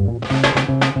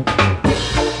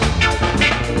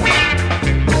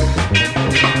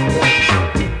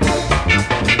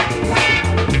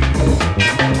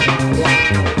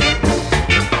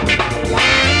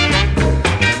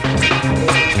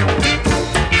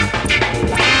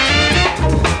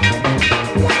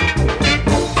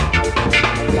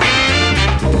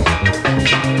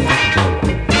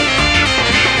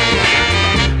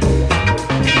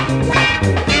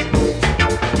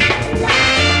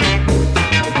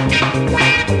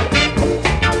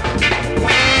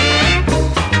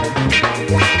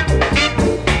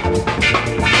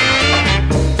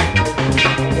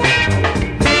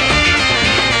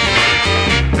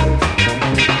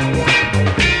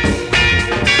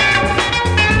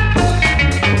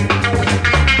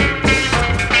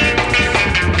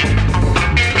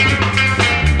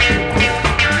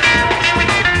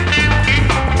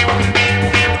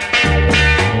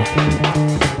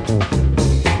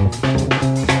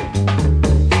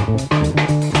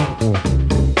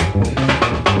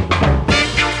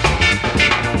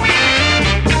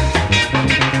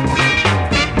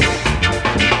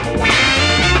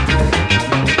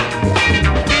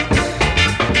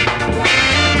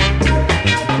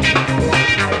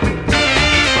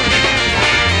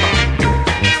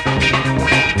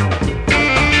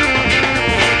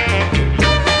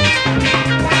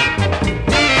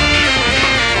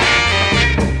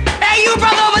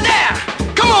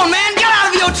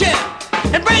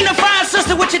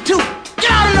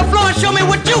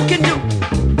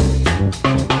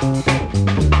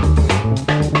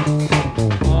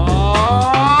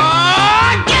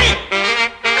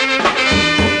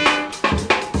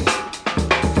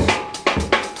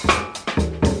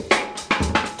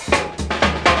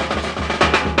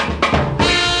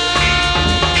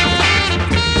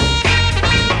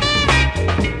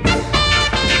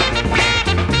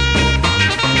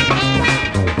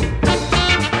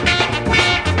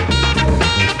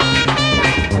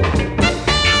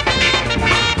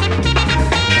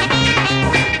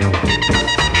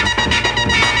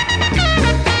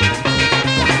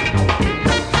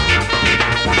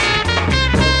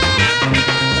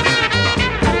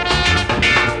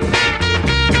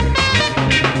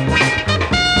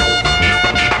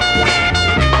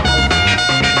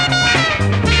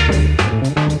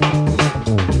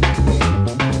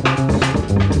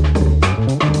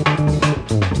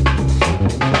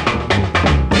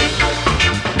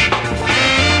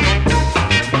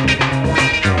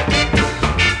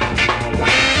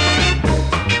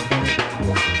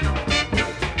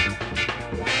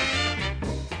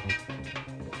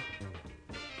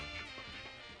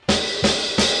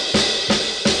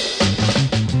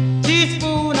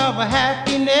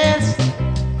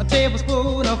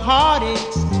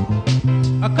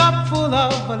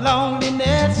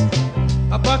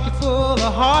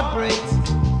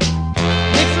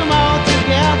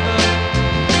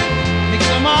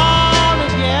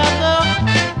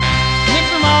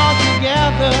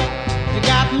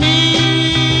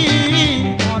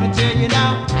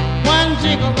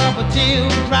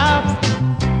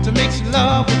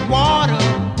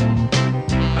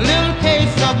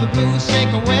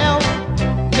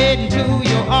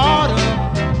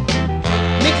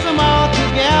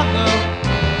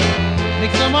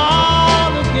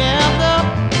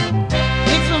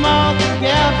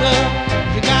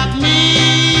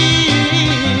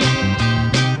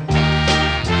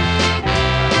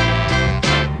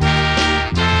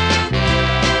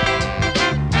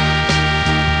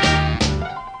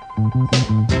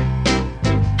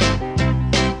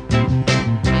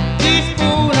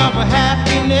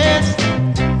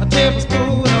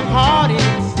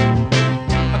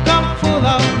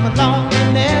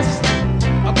 Loneliness,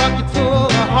 a bucket full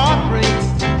of heart.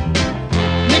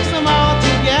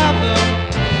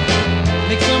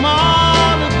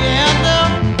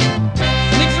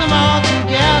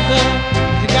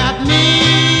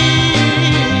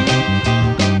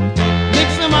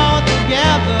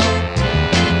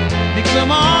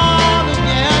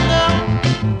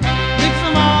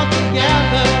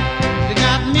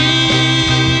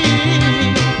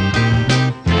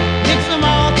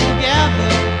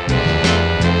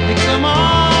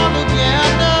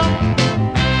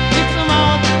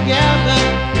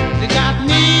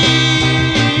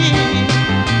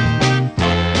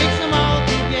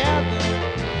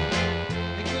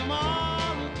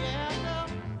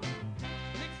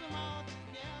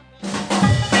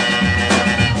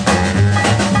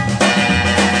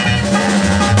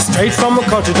 Straight from the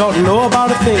country, don't know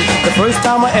about a thing. The first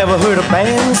time I ever heard a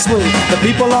band swing. The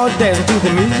people all dancing to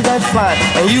the music that's flying.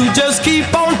 And you just keep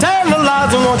on telling the lies.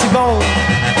 I want you gone.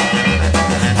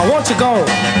 I want you gone.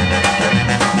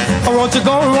 I want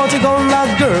you gone now,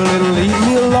 girl, and leave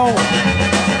me alone.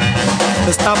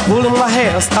 Stop pulling my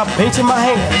hair, stop pinching my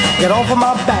hand. Get off of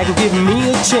my back and give me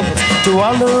a chance to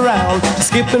wander around, to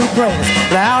skip and prance.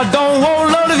 Now I don't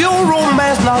want none of your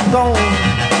romance, now gone.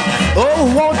 Oh,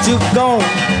 won't you gone?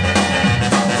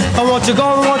 I want you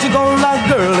gone now,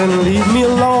 girl, and leave me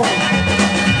alone.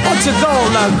 Want you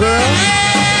gone now, girl?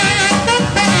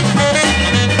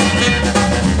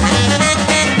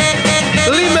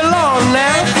 Leave me alone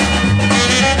now.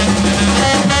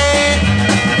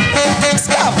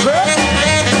 Stop, girl.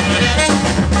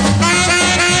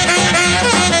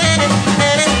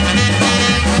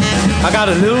 I got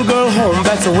a little girl home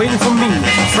that's waiting for me,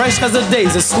 fresh as a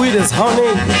daisy, sweet as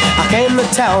honey. I came to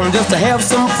town just to have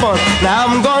some fun. Now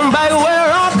I'm going back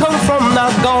where I come from,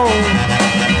 not gone.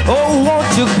 Oh,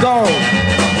 won't you gone?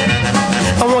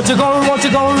 I want you gone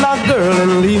now, girl,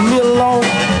 and leave me alone.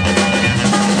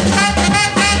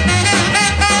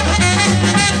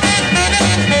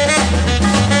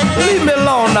 Leave me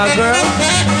alone now, girl.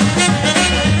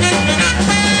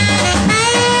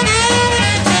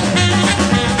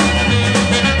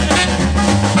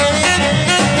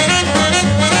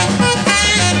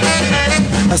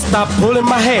 Stop pulling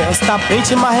my hair, stop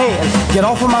pinching my hand. Get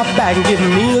off of my back and give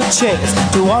me a chance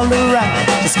to wander around,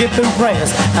 to skip and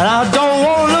prance. And I don't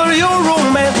want none of your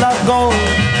romance, not gone.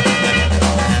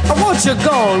 I want you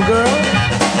gone, girl.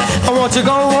 I want you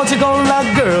gone now,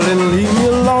 girl, and leave me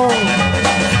alone.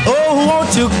 Oh,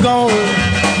 won't you gone?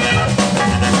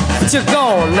 But you're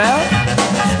gone now.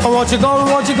 I want you gone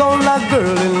now,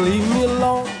 girl, and leave me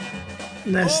alone.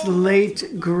 That's the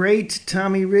late, great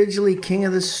Tommy Ridgely, king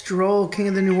of the stroll, king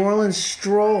of the New Orleans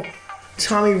stroll.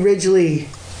 Tommy Ridgely.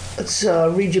 Let's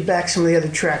read you back some of the other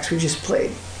tracks we just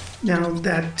played. Now,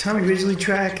 that Tommy Ridgely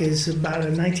track is about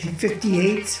a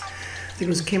 1958. I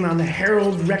think it came on the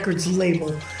Herald Records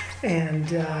label. And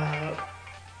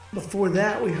before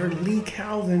that, we heard Lee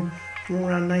Calvin from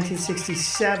around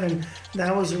 1967.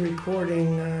 That was a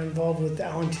recording involved with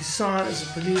Alan Toussaint as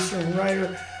a producer and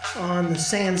writer on the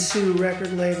Sansu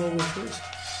record label, which was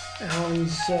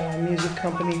Alan's music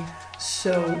company.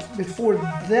 So before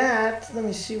that, let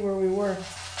me see where we were.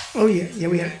 Oh yeah,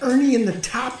 we had Ernie and the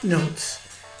Top Notes.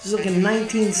 This is like a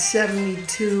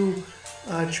 1972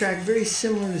 track, very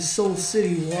similar to Soul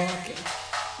City Walking.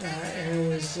 And it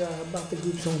was about the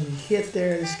group's only hit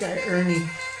there. This guy Ernie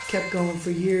kept going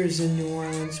for years in New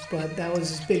Orleans, but that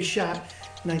was his big shot,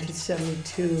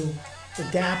 1972, the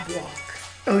Dap Walk.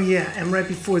 Oh yeah, and right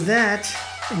before that,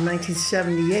 in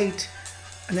 1978,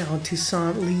 an Alan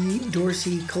Toussaint Lee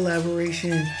Dorsey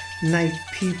collaboration, Night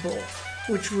People,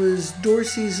 which was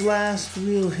Dorsey's last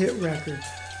real hit record.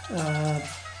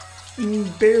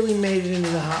 Barely made it into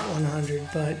the Hot 100,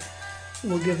 but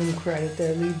we'll give him credit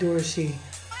there. Lee Dorsey,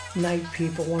 Night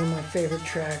People, one of my favorite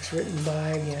tracks, written by,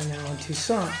 again, Alan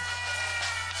Toussaint.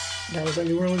 That was on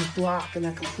New Orleans Block, and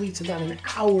that completes about an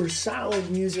hour solid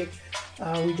music.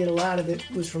 We did a lot of it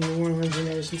was from New Orleans, and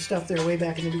there was some stuff there way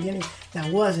back in the beginning that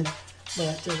wasn't,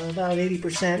 but about 80%,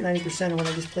 90% of what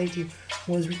I just played to you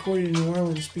was recorded in New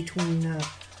Orleans between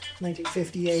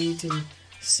 1958 and,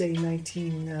 say,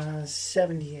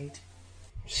 1978.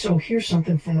 So here's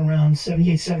something from around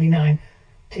 78, 79,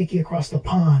 take you across the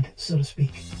pond, so to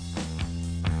speak.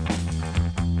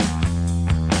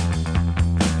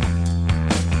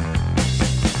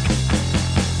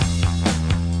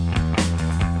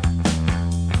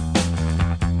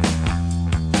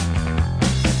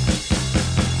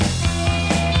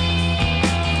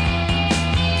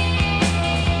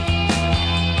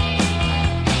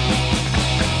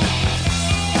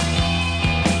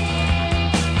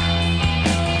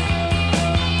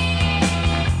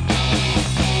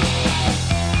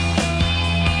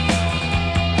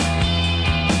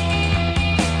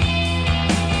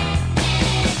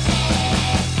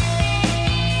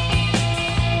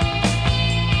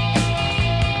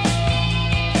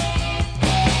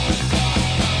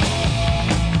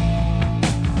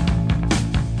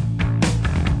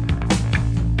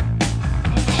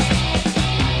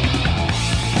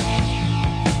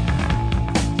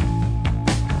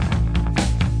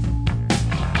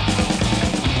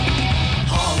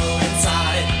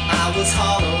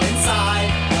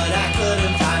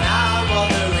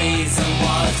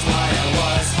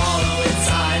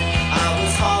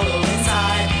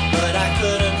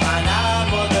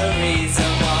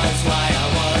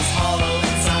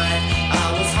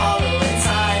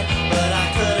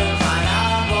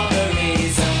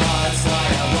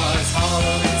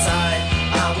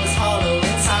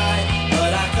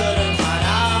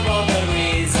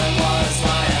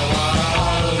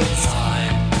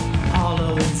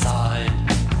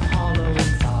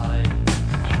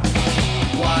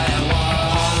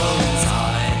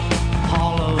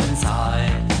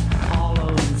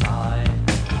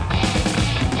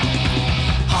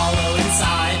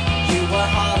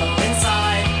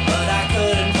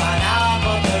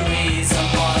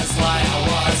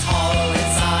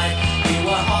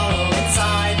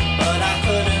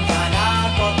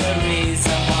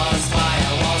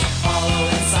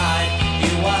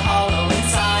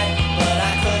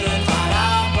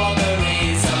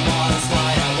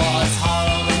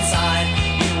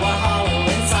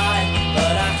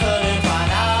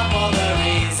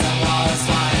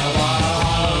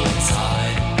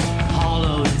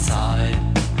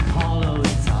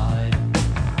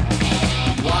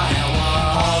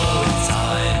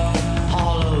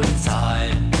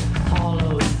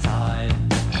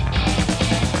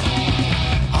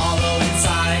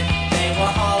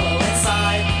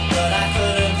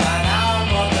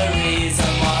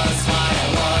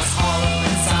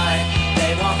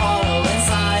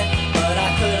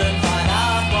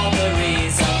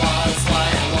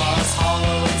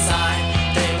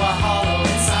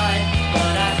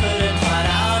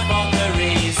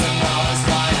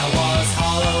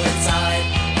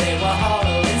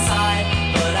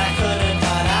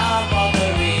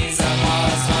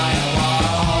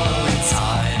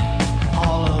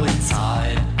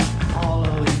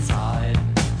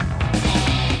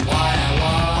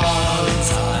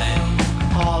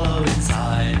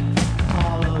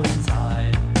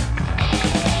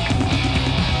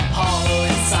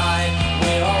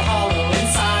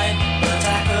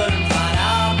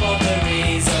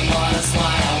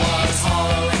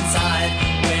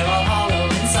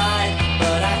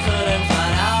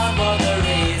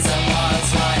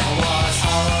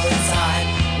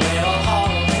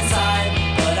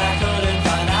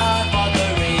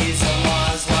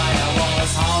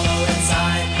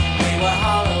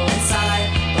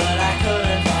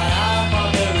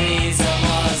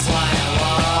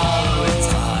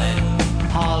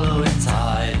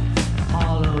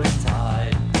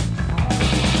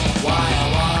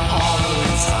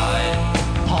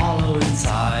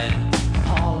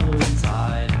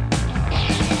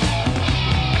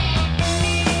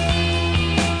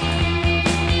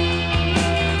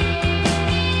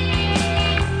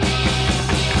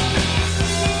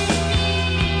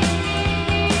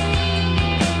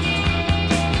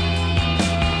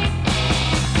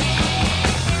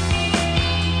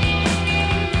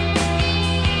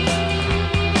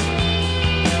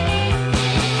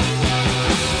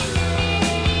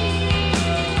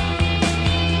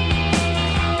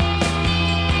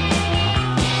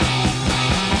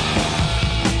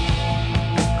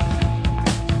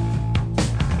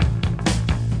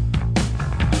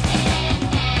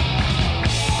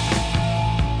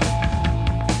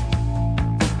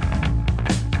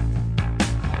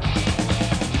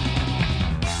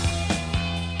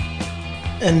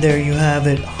 And there you have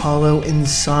it, Hollow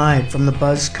Inside from the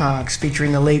Buzzcocks,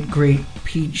 featuring the late, great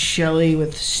Pete Shelley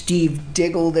with Steve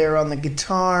Diggle there on the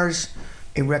guitars.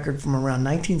 A record from around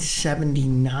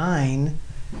 1979.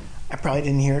 I probably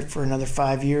didn't hear it for another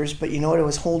 5 years, but you know what? It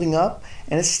was holding up,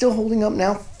 and it's still holding up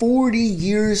now 40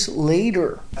 years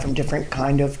later from Different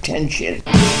Kind of Tension.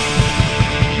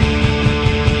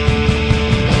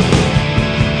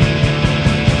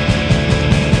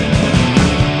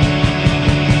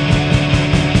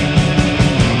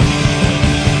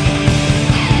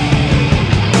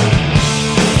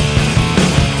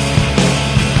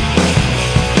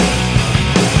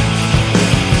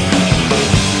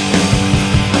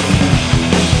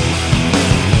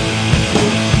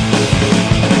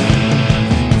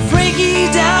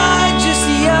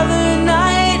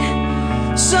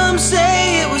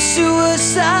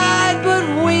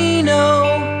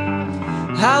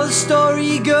 How the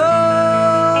story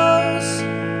goes.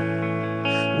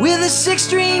 With a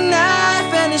six-string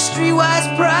knife and his streetwise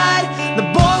pride, the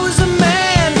boy was a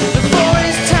man before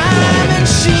his time, and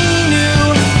she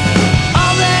knew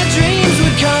all their dreams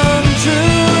would come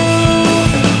true.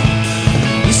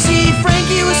 You see,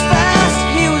 Frankie was fast,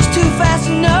 he was too fast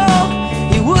to know.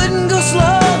 He wouldn't go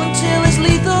slow until his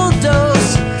lethal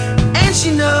dose, and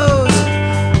she knows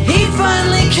he'd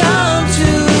finally come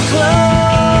too close.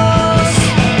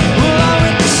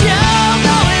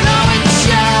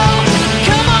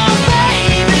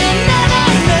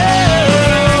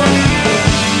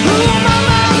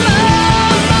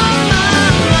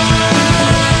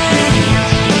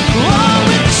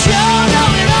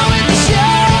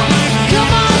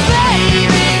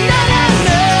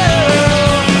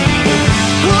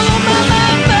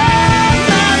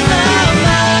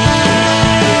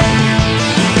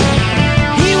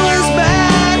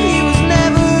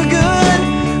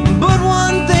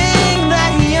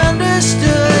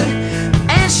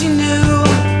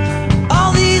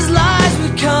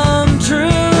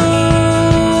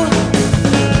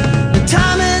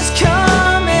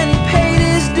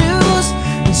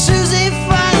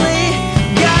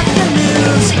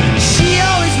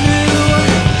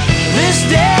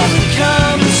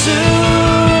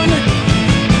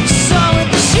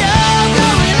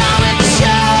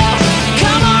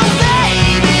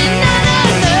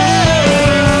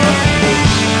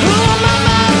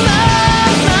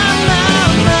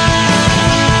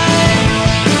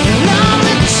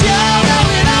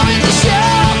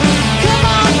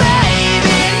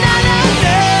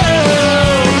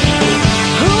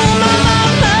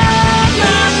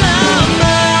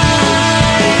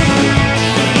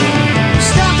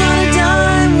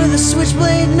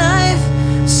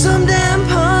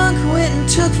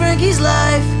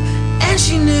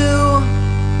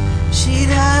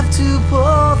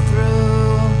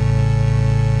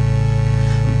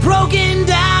 Broken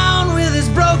down with his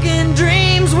broken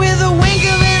dreams, with a wink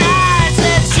of an eye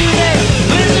said to them,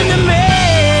 listen to me,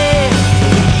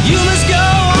 you must go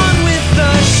on with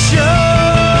the show.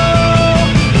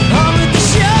 On with the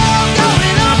show,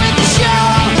 going on with the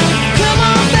show. Come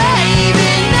on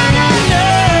baby, na na na.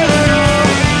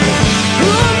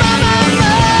 Ooh my my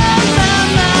my my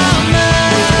my my.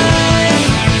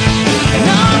 And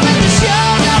on with the show,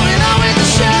 going on with the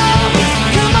show.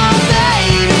 Come on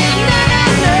baby, na na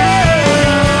na.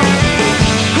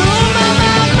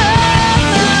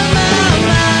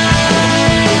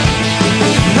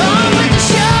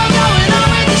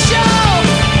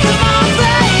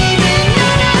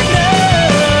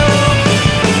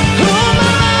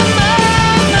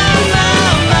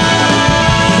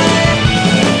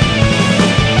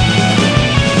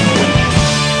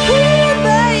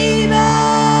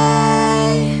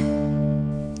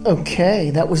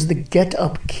 Okay, that was the Get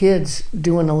Up Kids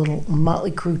doing a little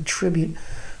Motley Crue tribute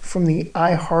from the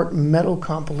I Heart Metal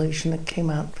compilation that came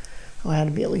out, it had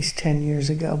to be at least 10 years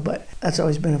ago, but that's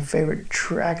always been a favorite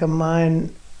track of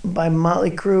mine by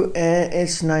Motley Crue, and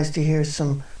it's nice to hear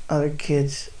some other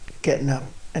kids getting up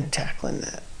and tackling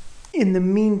that. In the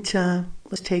meantime,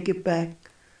 let's take it back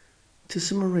to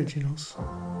some originals.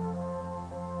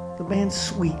 The band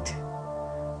Sweet,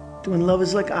 doing Love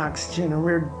Is Like Oxygen, a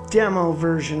rare demo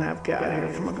version I've got here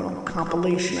from a little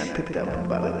compilation I picked up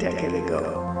about a decade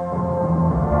ago.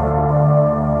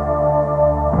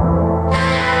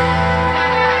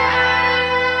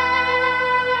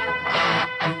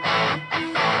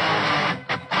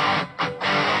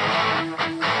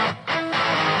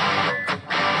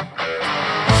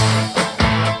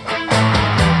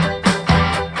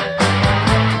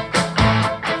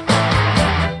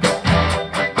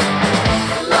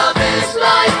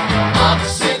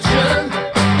 Oxygen.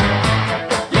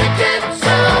 You get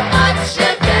so much,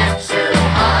 you get too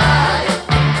high.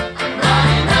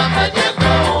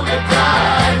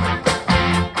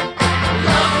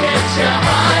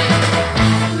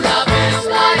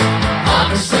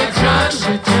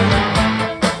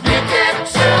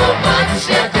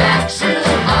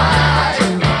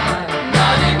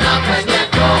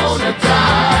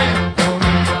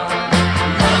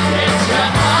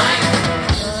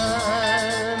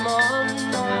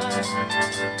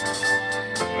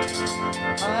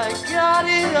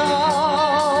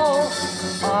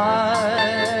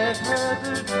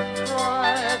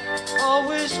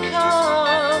 always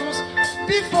comes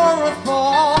before a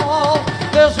fall.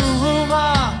 There's a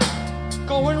rumor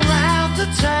going round the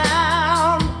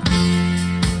town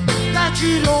that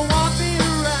you don't want me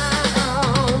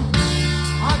around.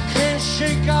 I can't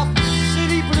shake off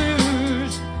city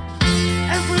blues.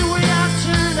 Every way I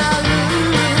turn, I lose.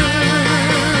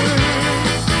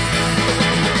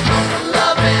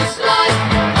 Love is like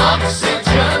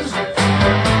oxygen.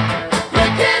 You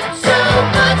get too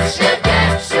much, you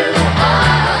get too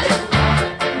high.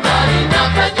 Not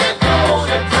enough and you're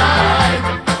gonna die.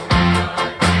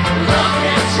 Love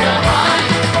gets you high.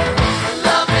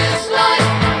 Love is like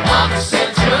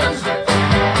oxygen.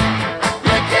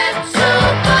 You get too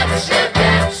much, you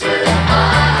get too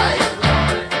high.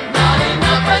 Not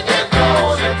enough and you're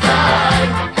gonna die.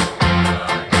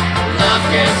 Love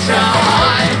gets you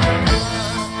high.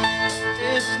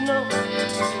 It's no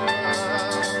use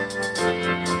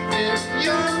if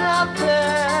you're not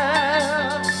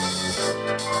there.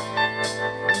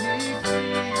 Leave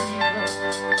fever,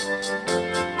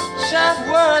 sad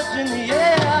words in the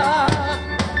air.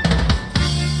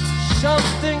 Some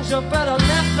things are better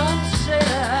left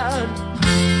unsaid.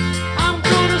 I'm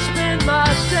gonna spend my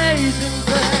days in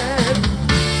bed.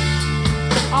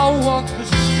 I'll walk the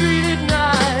street at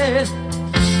night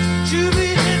to be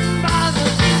hidden by the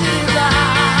city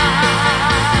light.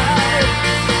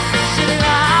 City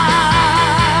light.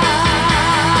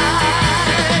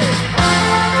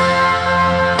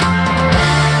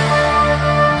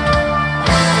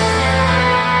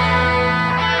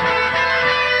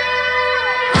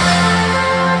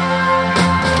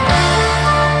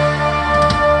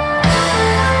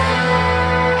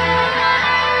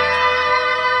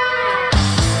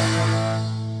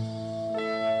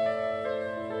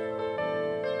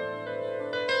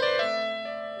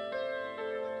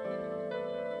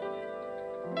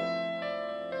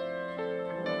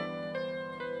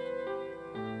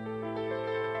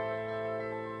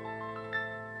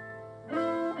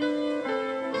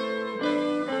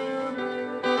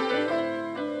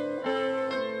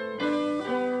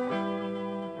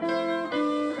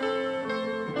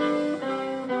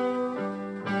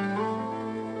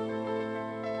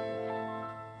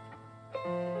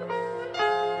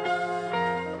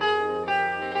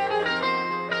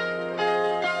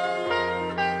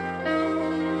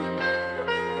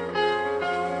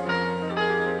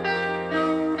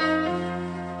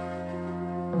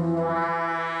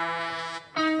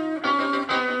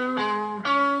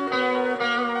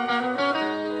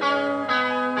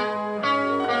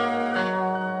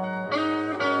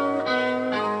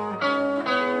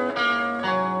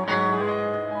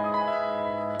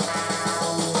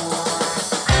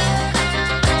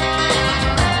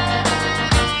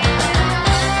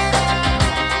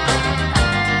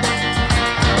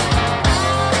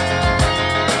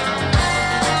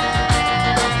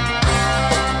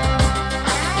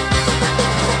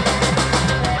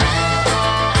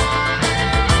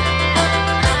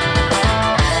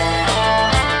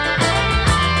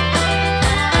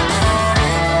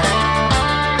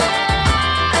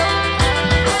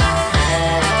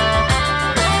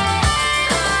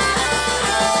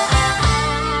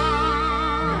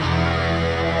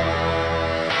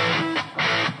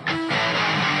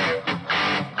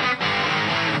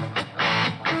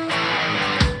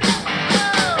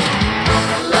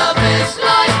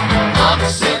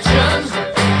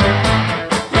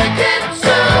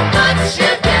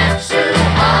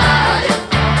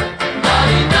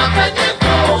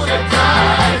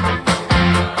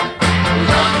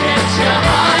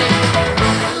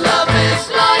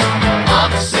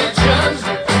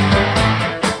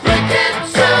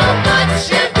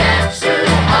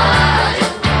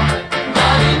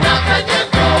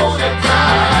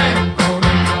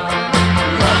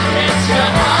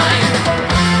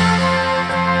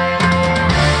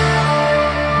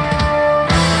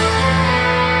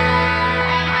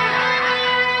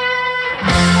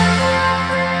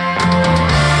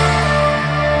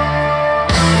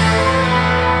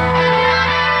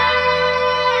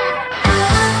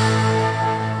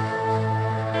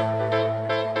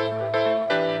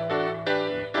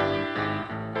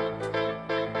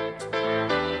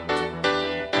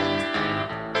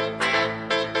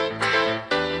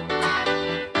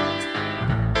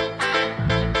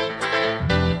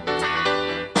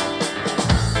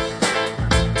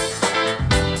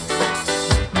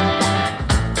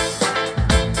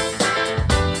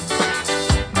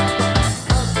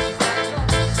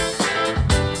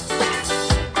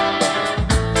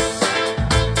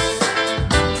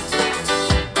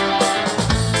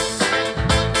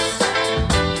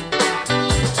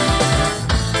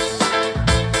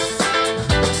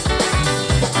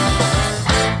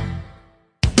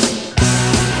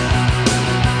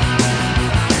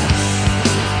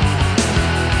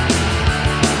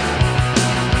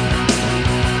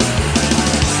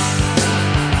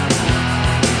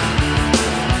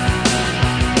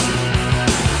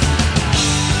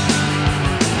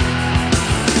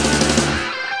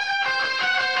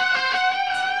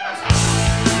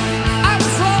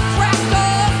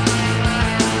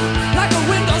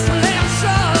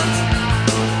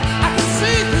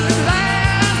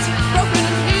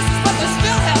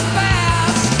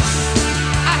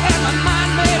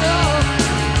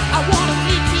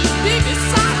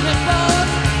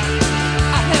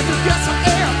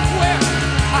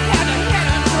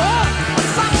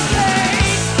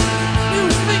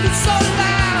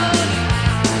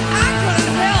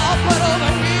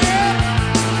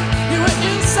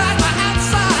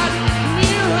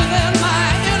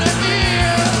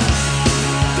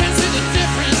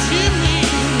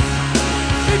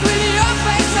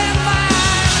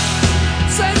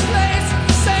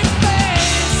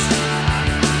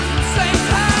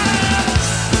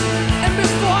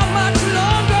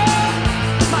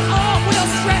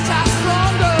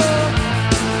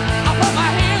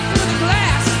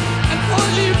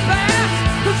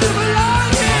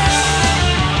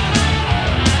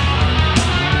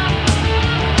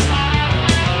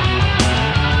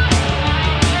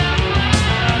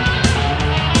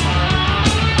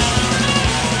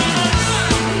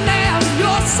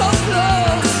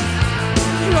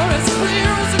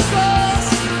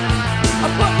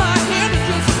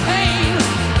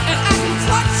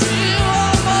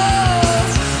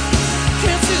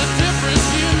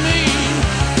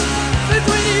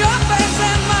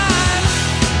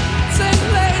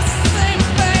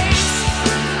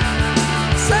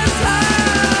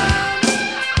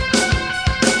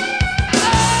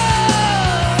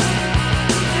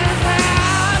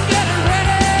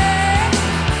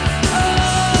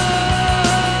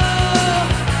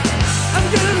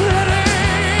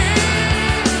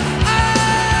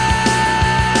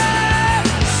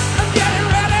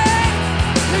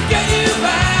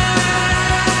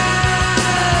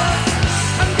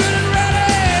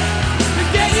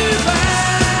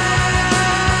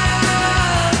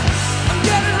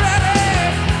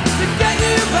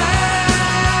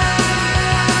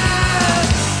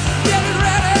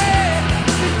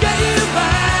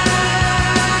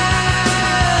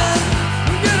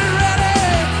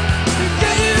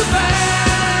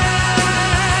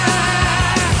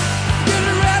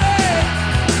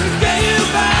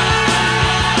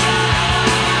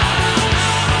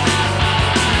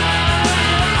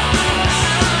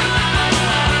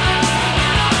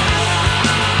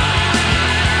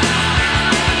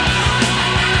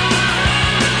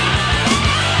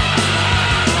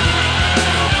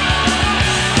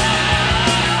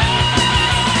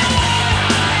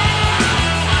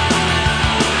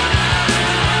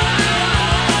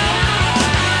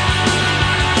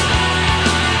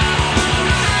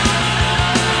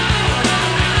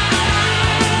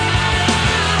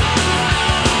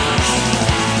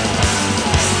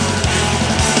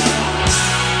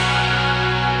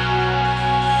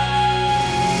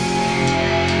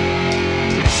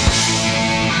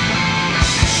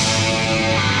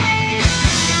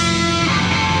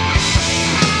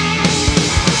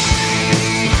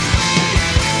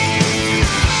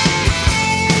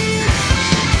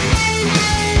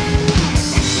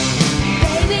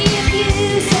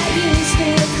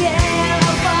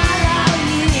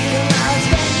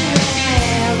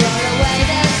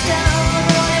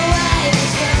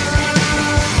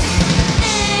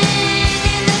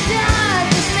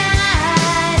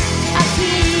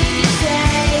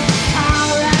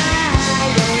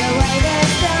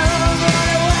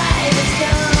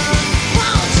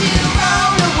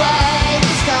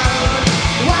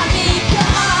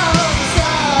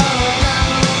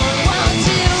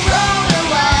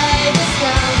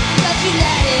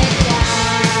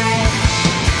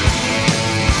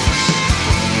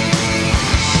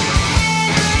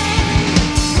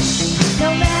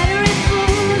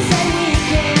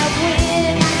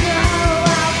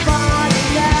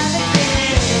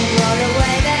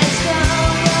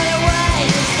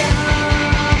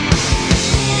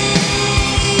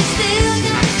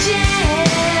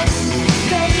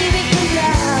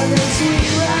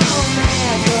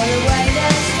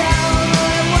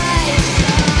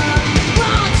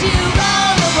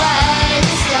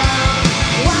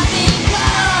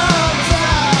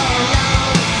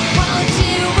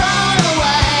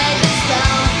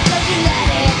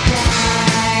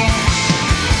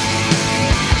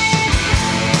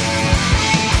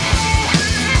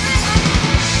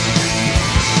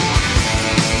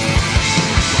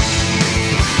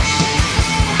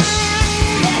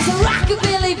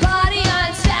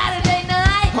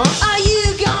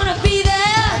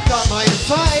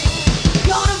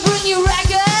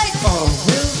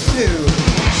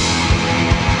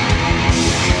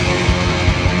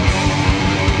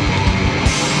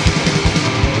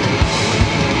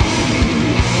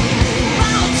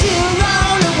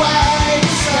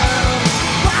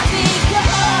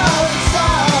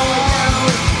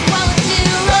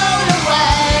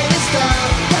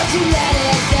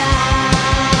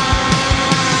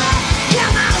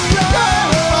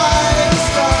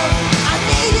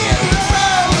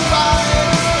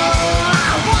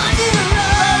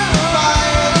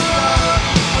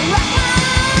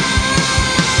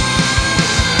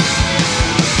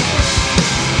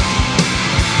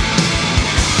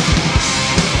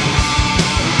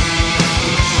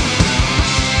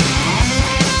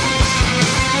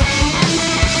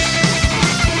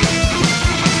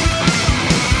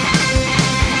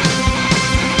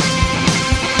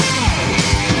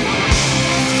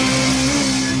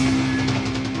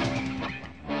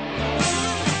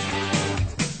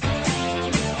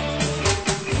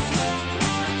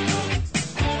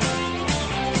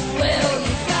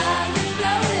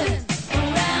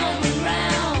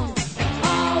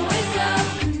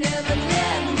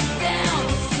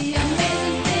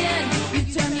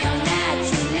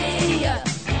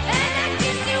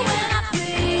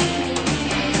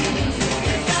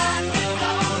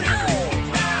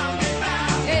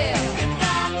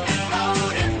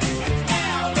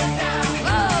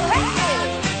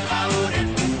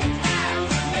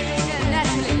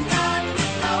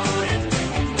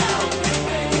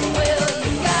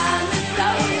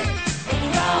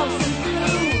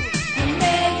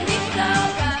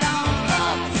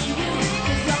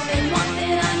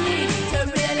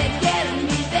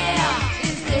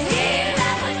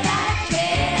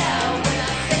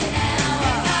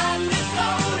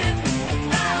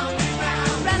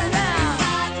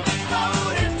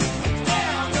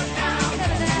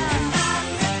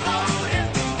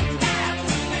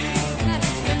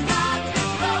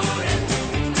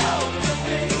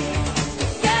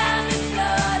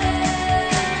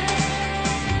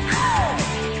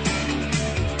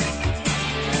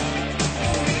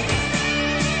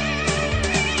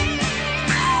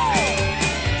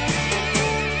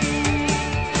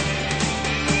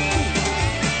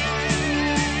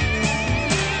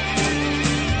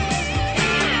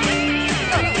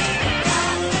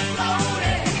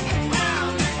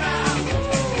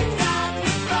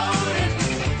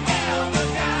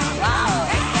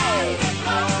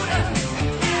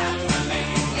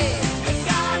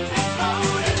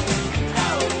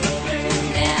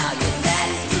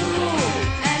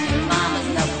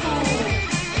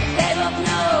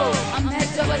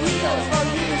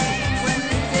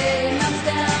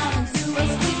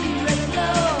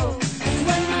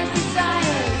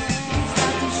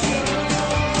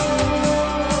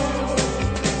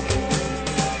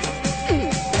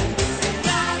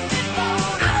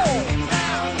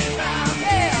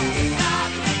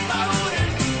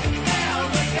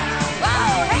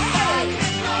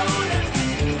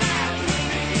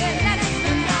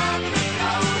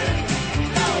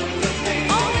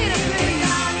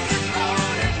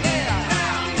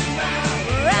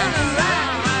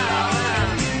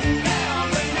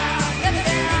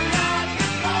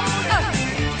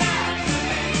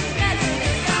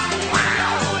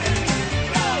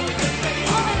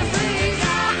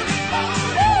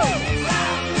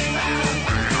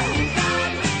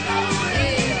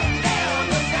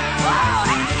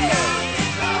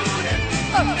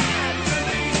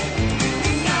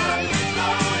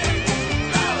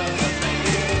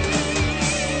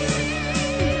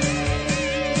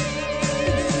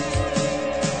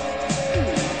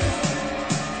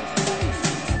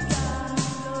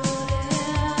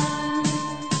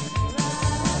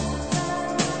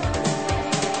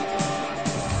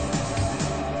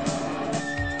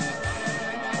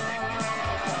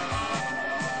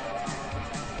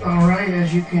 right,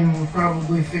 as you can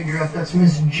probably figure out, that's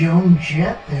Miss Joan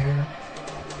Jett there.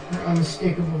 Her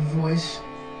unmistakable voice.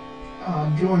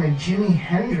 Doing a Jimi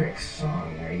Hendrix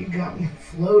song there, You Got Me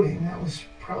Floating. That was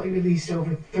probably released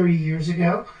over 30 years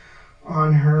ago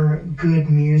on her Good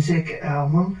Music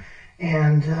album.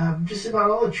 And just about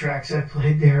all the tracks I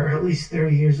played there are at least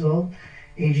 30 years old.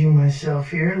 Aging myself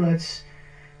here. Let's,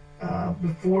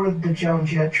 before the Joan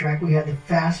Jett track, we had the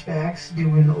Fastbacks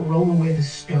doing Roll Away the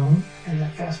Stone. And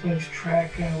that Fastbacks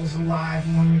track was a live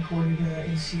one recorded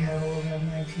in Seattle around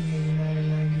 1989 or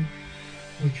 90.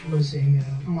 Which was a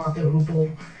Mott the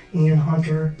Hoople, Ian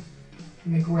Hunter,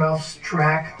 McRalph's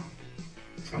track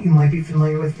you might be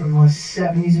familiar with from the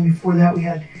 70s. And before that, we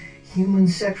had Human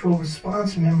Sexual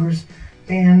Response members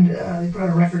band. They brought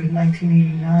a record in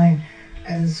 1989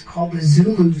 as called the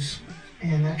Zulus,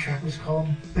 and that track was called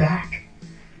Back.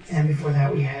 And before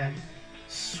that, we had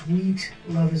Sweet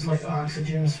Love Is Like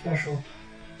Oxygen, a special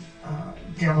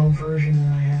demo version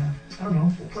that I have. I don't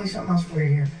know, we'll play something else for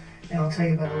you here, and I'll tell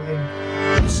you about it later.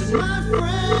 This is my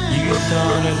friend. You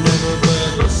thought I'd never,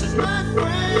 but this is my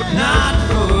friend. Not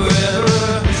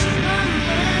forever. This is my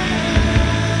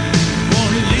friend.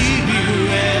 Won't leave you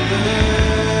ever.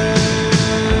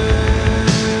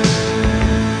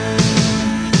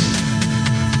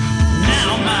 Now,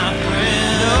 my friend,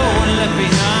 no one left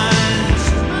behind. This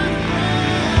is my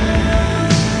friend.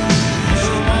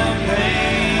 No more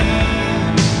pain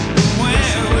than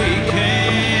where we came.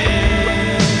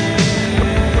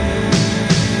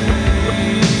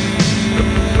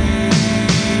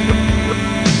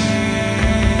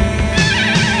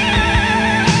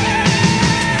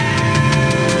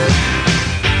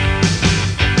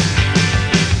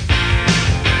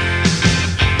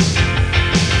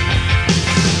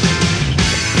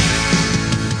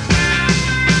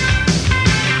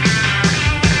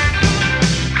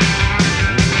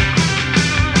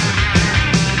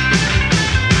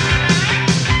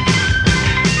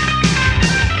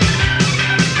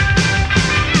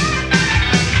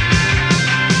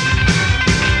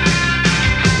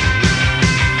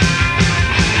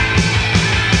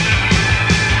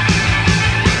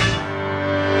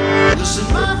 Listen,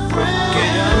 my friend,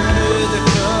 get under the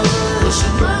covers.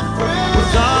 Listen, my friend,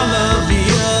 with all of the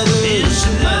others.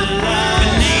 Listen, my life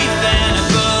beneath and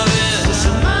above it.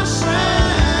 Listen, my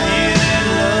friend, in and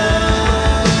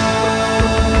love.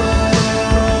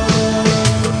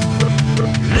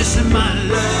 Listen, my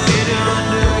love, get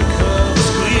under the covers.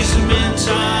 Squeeze them in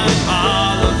time,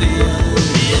 all of the others.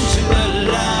 Into the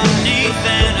light beneath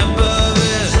and above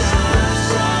it.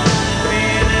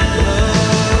 In and love.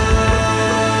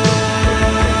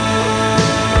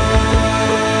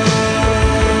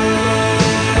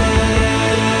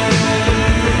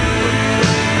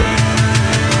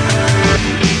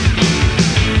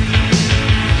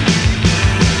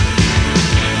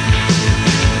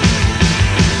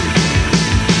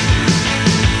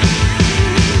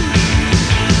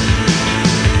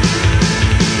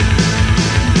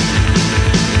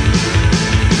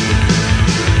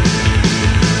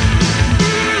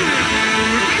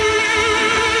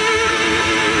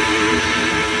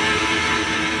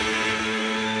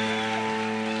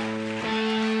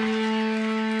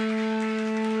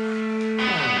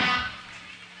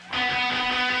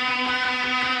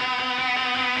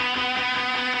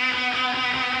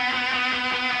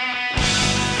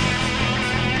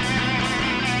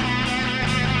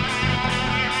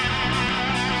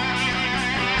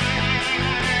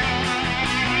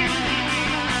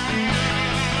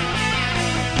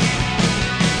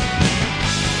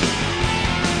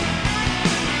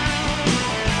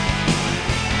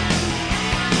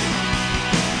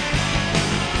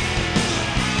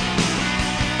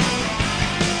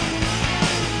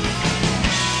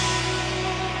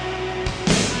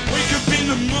 Wake up in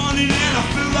the morning and I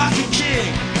feel like a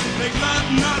king. Make love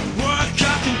not work,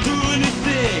 I can do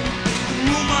anything.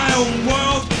 Rule my own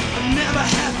world, I never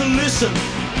have to listen.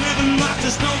 Living like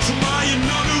there's no tomorrow, you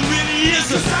know there really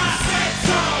isn't. 'Cause I said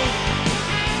so.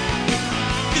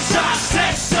 'Cause I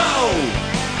said so.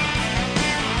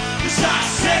 'Cause I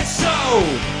said so.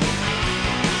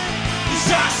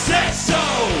 'Cause I said so.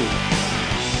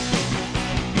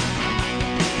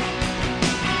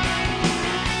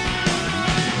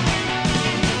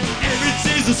 Every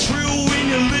day's a thrill when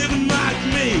you're living like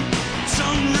me.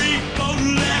 Some read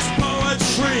less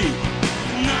poetry.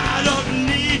 And I don't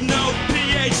need no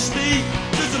PhD,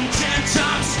 'cause I'm 10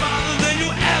 times smarter than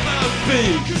you'll ever be.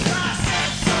 'Cause I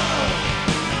said so.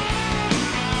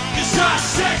 'Cause I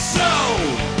said so.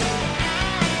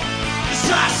 'Cause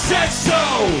I said so.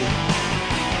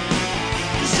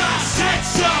 'Cause I said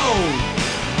so.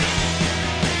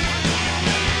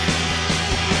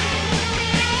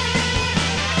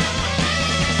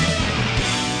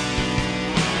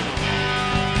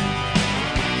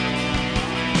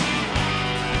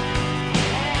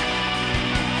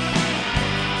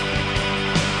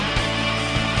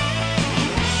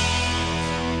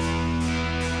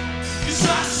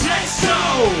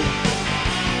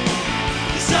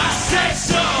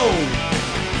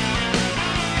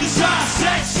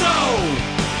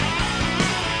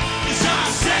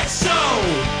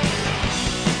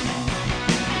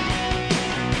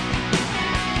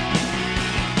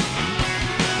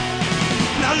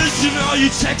 all you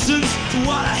Texans to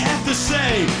what I have to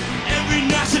say. Every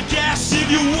notch of gas if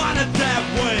you want it that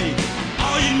way.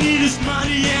 All you need is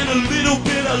money and a little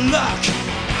bit of luck.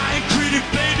 I ain't greedy,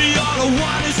 baby, all I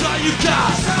want is all you got.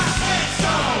 I said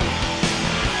so.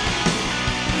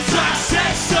 I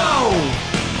said so.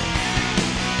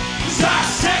 I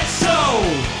said so.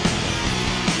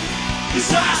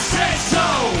 I said so.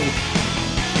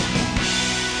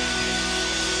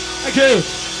 Thank you.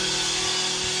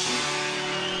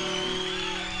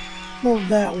 Well,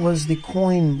 that was the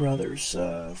Coen Brothers,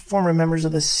 former members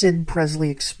of the Sid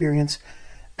Presley Experience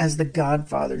as the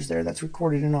Godfathers there. That's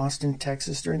recorded in Austin,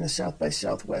 Texas during the South by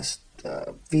Southwest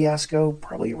fiasco,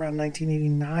 probably around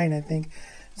 1989, I think.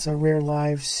 It's a rare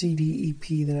live CD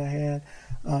EP that I had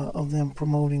of them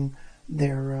promoting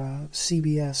their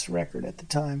CBS record at the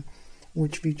time,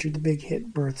 which featured the big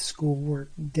hit Birth, School, Work,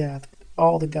 Death.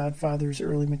 All the Godfathers'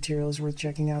 early material is worth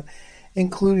checking out,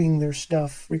 including their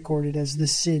stuff recorded as the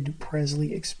Sid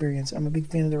Presley Experience. I'm a big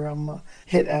fan of their album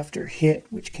Hit After Hit,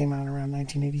 which came out around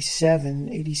 1987,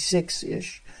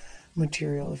 86-ish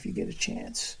material if you get a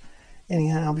chance.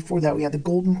 Anyhow, before that we had the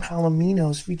Golden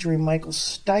Palominos featuring Michael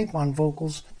Stipe on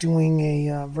vocals doing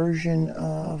a version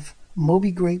of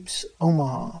Moby Grape's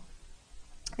Omaha.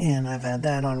 And I've had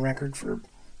that on record for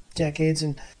decades,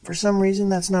 and for some reason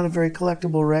that's not a very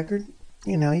collectible record.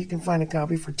 You know, you can find a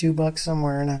copy for $2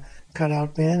 somewhere in a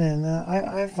cutout bin, and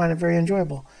I find it very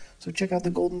enjoyable. So check out the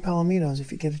Golden Palominos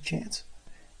if you get a chance.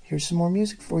 Here's some more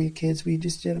music for you kids. We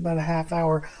just did about a half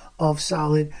hour of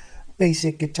solid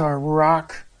basic guitar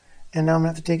rock, and now I'm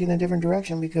going to have to take it in a different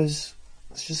direction because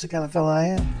it's just the kind of fella I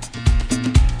am.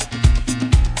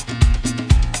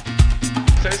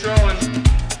 Stay rolling.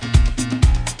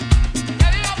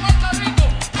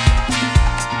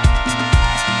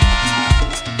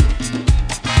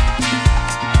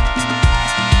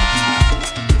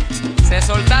 Se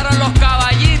soltaron los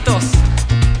caballitos.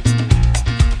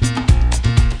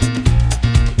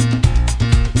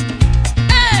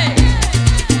 ¡Ey!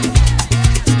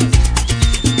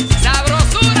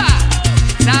 Sabrosura,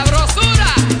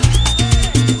 sabrosura.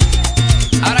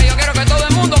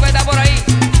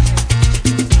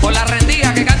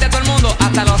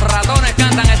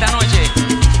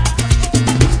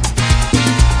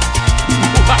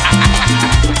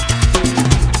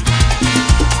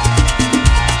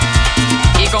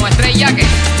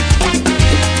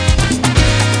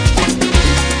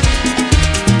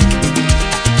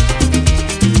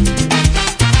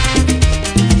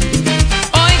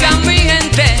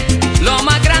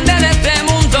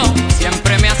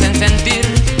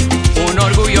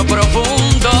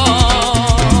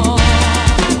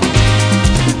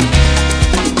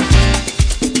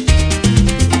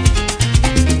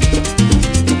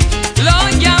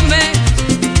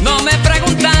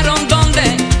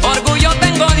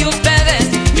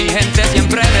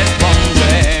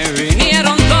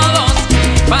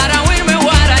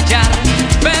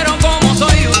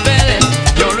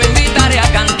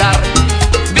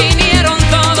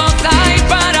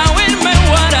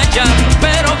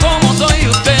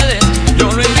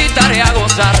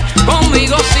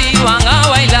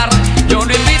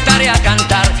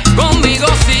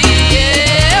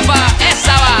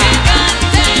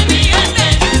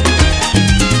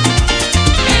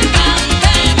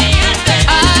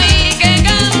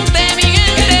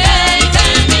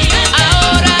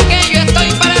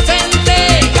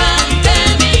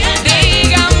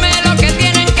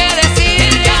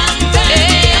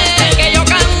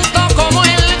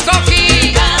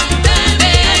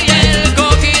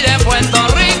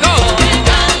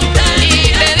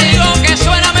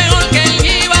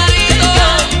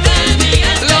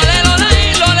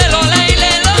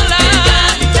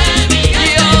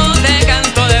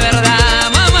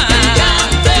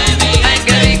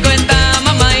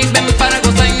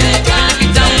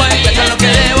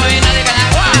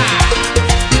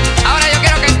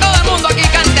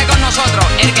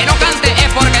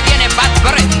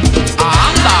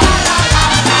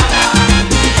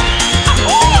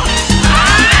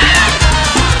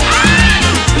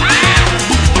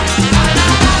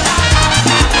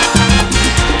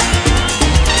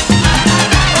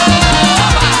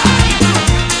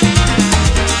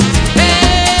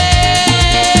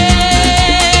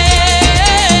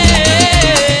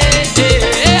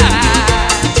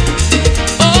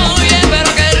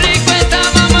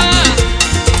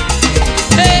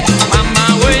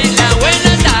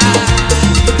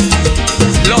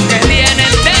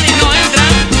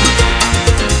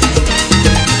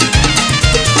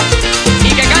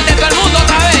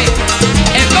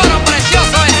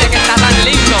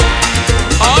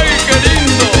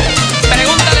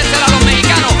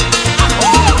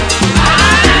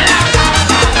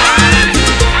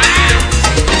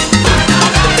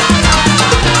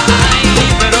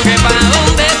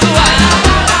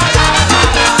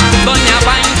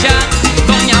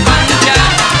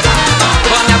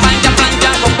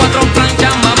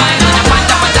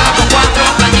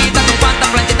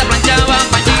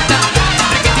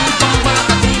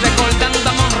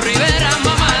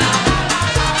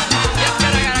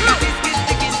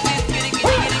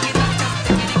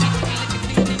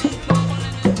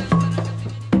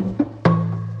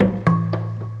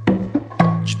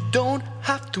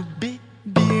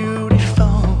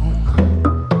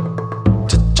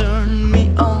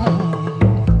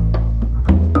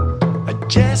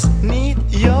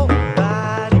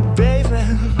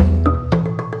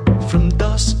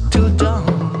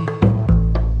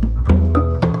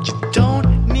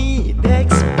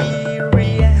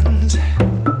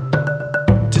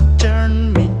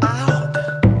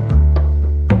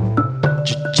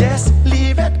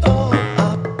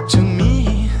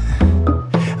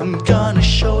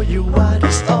 you what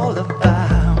it's all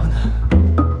about.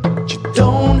 You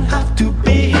don't have to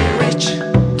be rich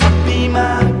to be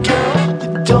my girl.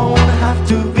 You don't have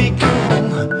to be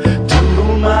cool to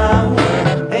rule my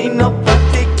world. Ain't no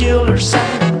particular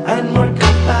sign I'm more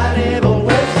compatible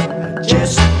with. I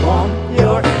just want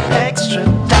your extra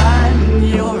time and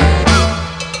your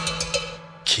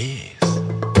kiss.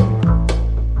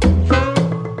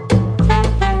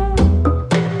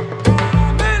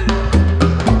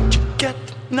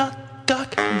 Not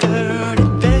talk dirty,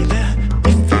 baby,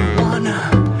 if you wanna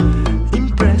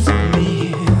impress me.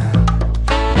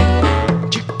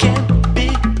 You can't be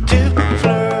too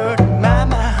flirty,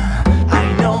 mama. I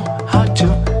know how to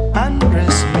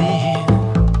undress me.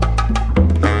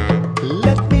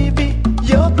 Let me be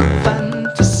your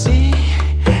fantasy,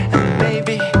 and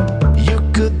maybe you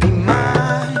could be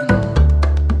mine.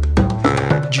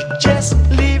 You just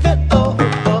leave it all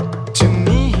up to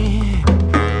me.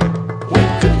 We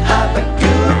could have a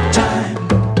good time.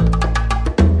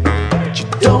 You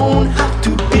don't have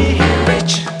to be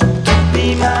rich to be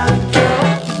my girl.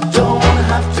 You don't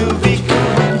have to be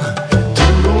cool to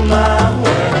rule my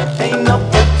world. Ain't no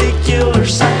particular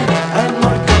sign I'm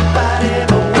more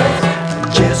compatible with.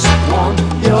 Just want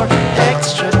your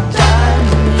extra time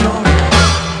and your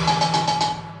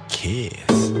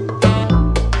kiss.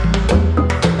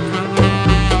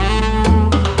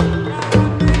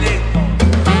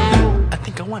 I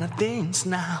think I wanna dance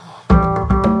now.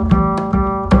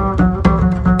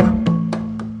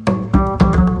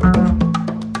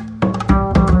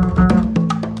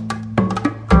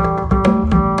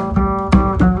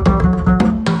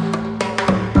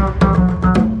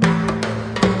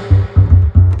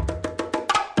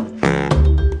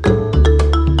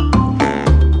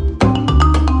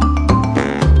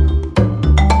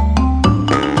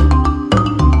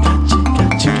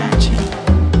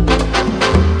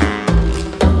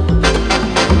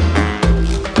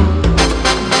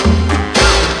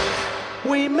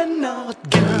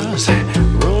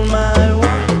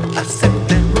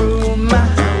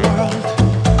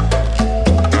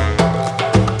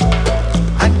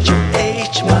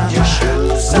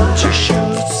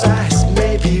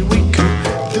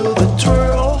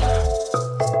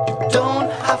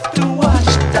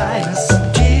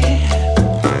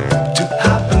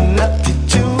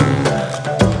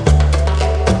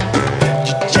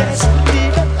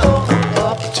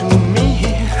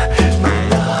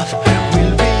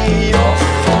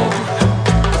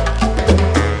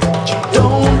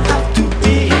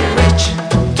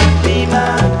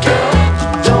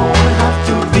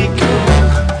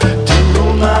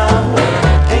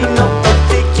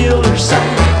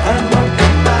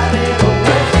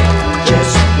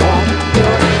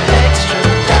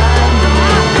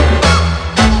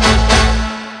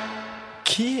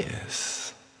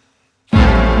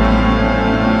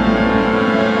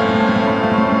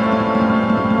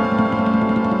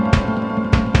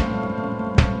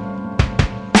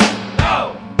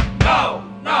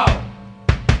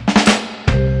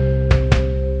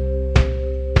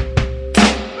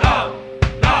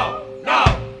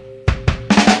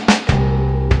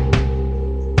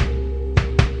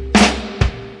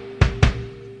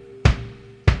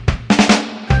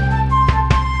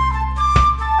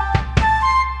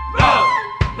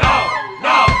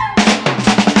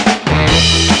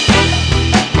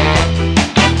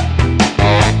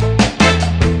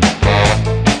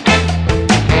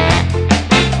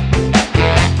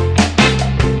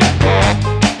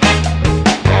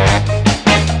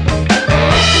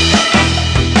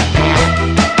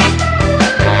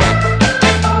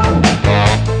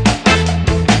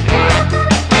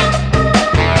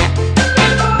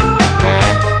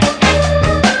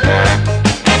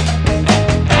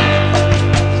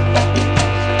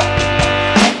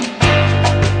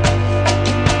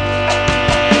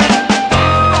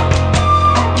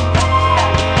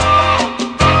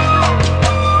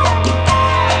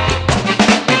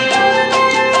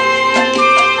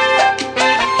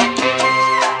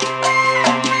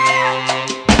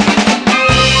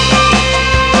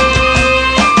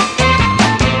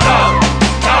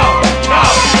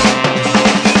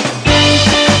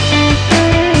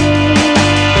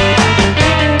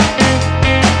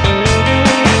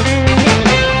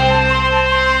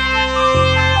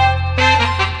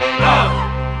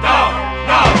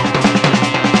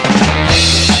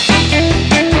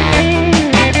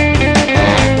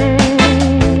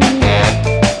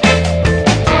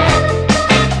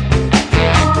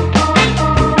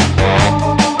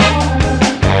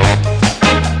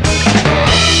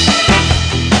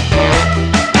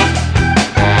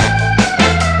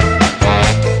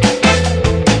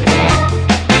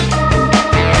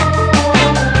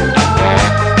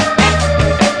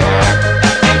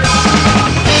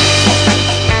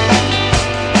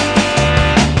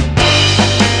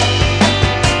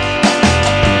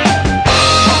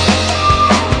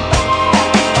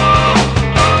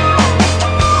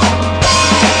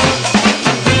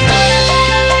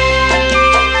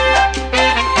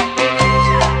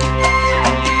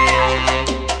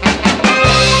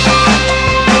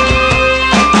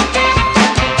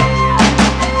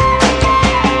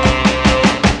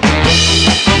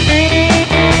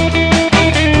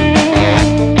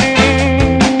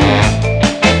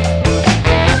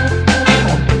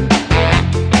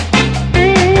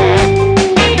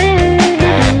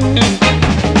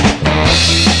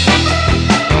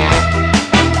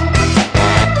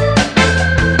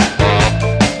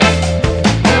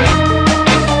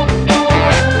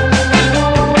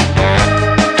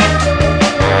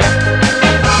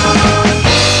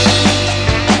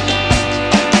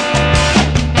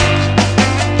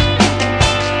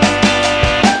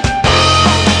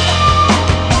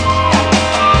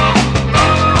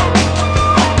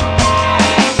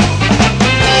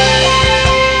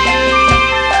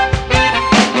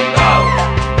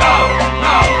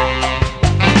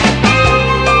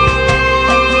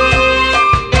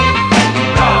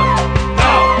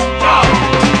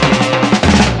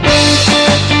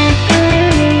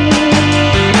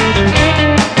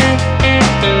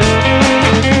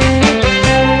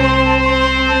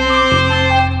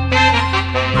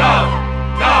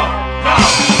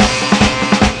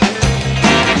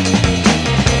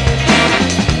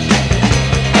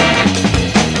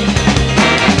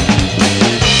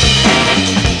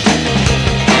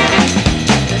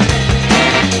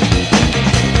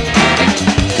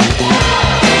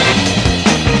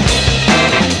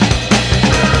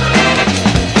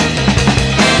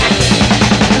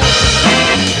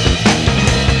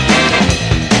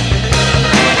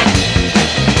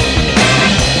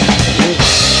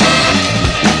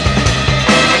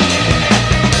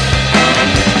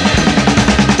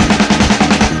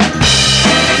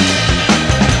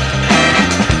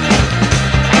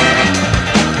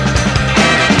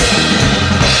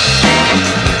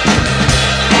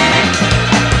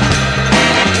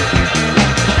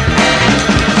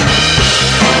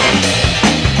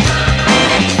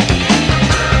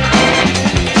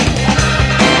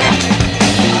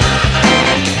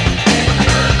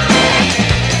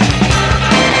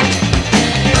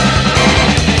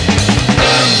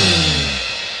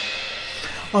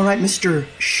 Mr.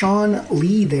 Sean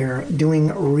Lee there doing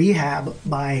Rehab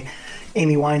by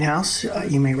Amy Winehouse.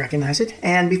 You may recognize it.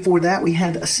 And before that, we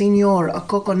had Senor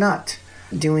Coconut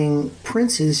doing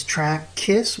Prince's track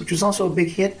Kiss, which was also a big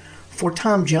hit for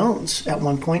Tom Jones at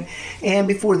one point. And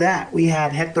before that, we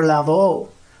had Hector Lavoe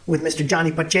with Mr.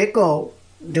 Johnny Pacheco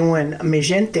doing Mi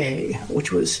Gente,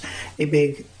 which was a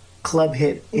big club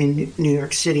hit in New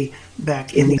York City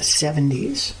back in the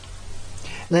 70s.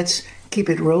 Let's keep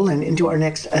it rolling into our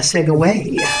next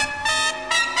segue.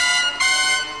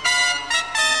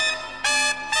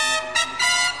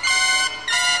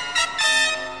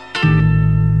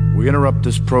 We interrupt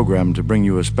this program to bring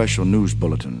you a special news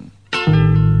bulletin.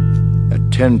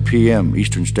 At 10 p.m.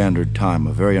 Eastern Standard Time,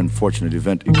 a very unfortunate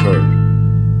event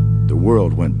occurred. The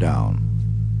world went down.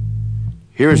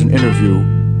 Here is an interview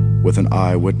with an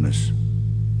eyewitness.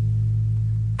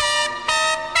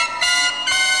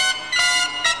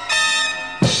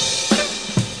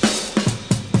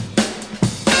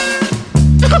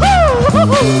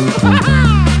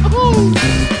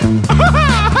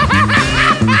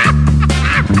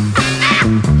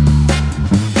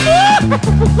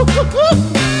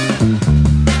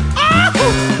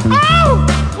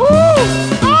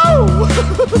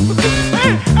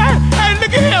 Hey,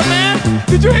 look at here, man.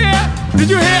 Did you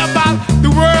hear about the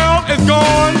world is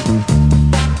gone?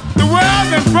 The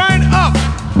world is burned up.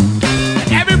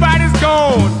 Everybody's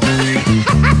gone.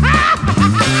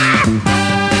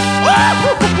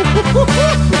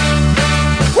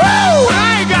 Woo!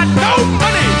 I ain't got no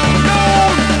money. No,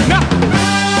 nothing.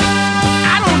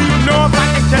 I don't even know if I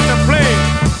can catch a plane.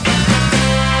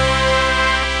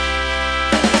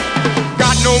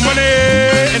 Got no money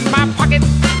in my pocket.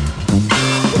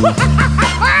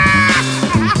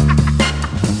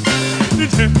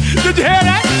 Did you hear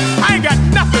that? I ain't got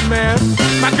nothing, man.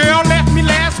 My girl left me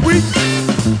last week.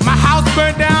 My house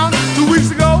burned down 2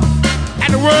 weeks ago,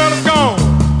 and the world is gone.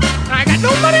 I ain't got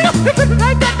no money. I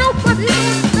ain't got no money.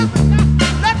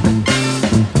 Nothing.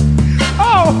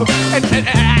 Oh, and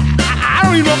I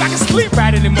don't even know if I can sleep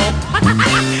right anymore. I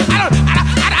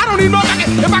don't even know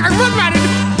if I can run right anymore.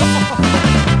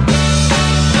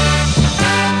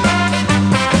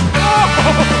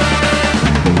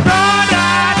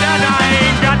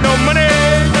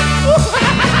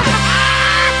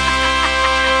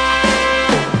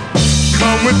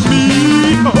 Come with me.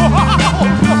 I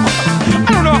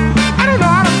don't know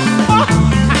how to.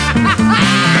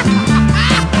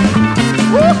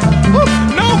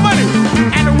 No money,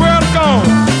 and the world's gone.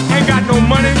 Ain't got no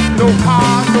money, no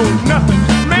car, no nothing.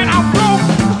 Man, I'm broke.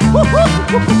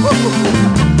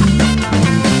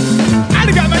 I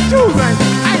done got my shoes on.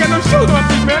 I ain't got no shoes on my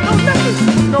feet, man. No nothing.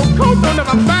 No coat, no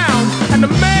nothing found. And the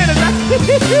man is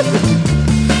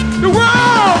the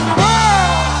world.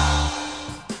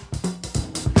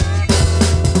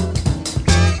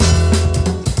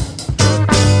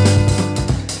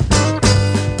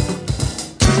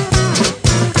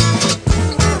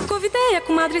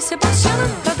 Madre Sebastiana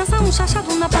pra dançar um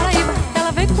chachado na Paraíba.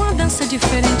 Ela veio com a dança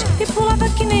diferente e pulava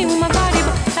que nem uma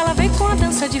variba. Ela veio com a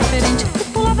dança diferente e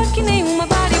pulava que nem uma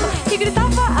variba. E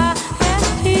gritava A,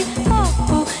 R, I,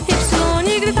 O, Y.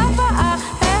 E gritava A,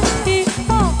 R, I,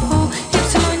 O,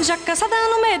 Y. Já cansada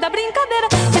no meio da brincadeira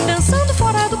e dançando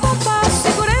fora do compasso.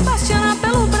 Segurei Bastiana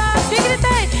pelo braço e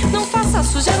gritei: não faça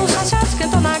sujeira, um chachado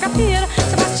esquentou na gafieira.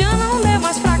 Sebastiana não deu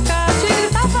mais fracasso e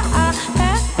gritava A,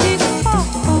 R, I, O,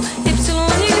 Y.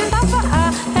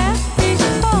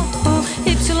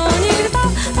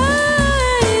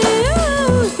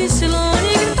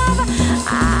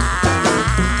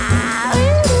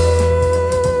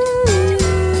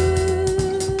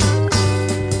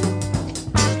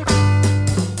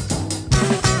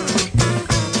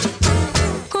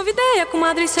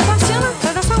 Madre Sebastiana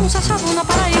pra dançar um chachado na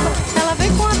Paraíba. Ela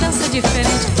veio com a dança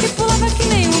diferente e pulava que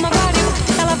nem uma variba.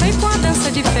 Ela veio com a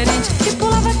dança diferente e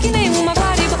pulava que nem uma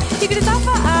variba. E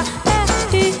gritava A,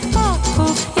 R, I, O,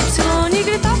 Y. E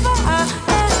gritava A,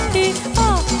 R, I,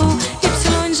 O,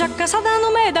 Y. Já cansada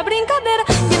no meio da brincadeira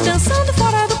e dançando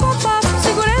fora do compasso.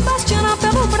 Segurei Bastiana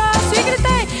pelo braço e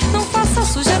gritei: não faça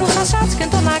sujeira, um chachado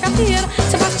esquentou na gafieira.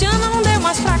 Sebastiana não deu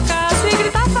mais fracasso e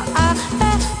gritava A,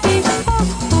 R, I, O,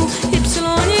 Y.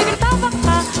 E gritava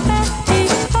A, R, I,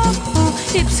 O,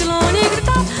 Y. E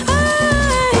gritava A,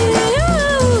 R, I,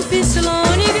 O, Y.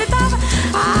 E gritava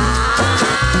A.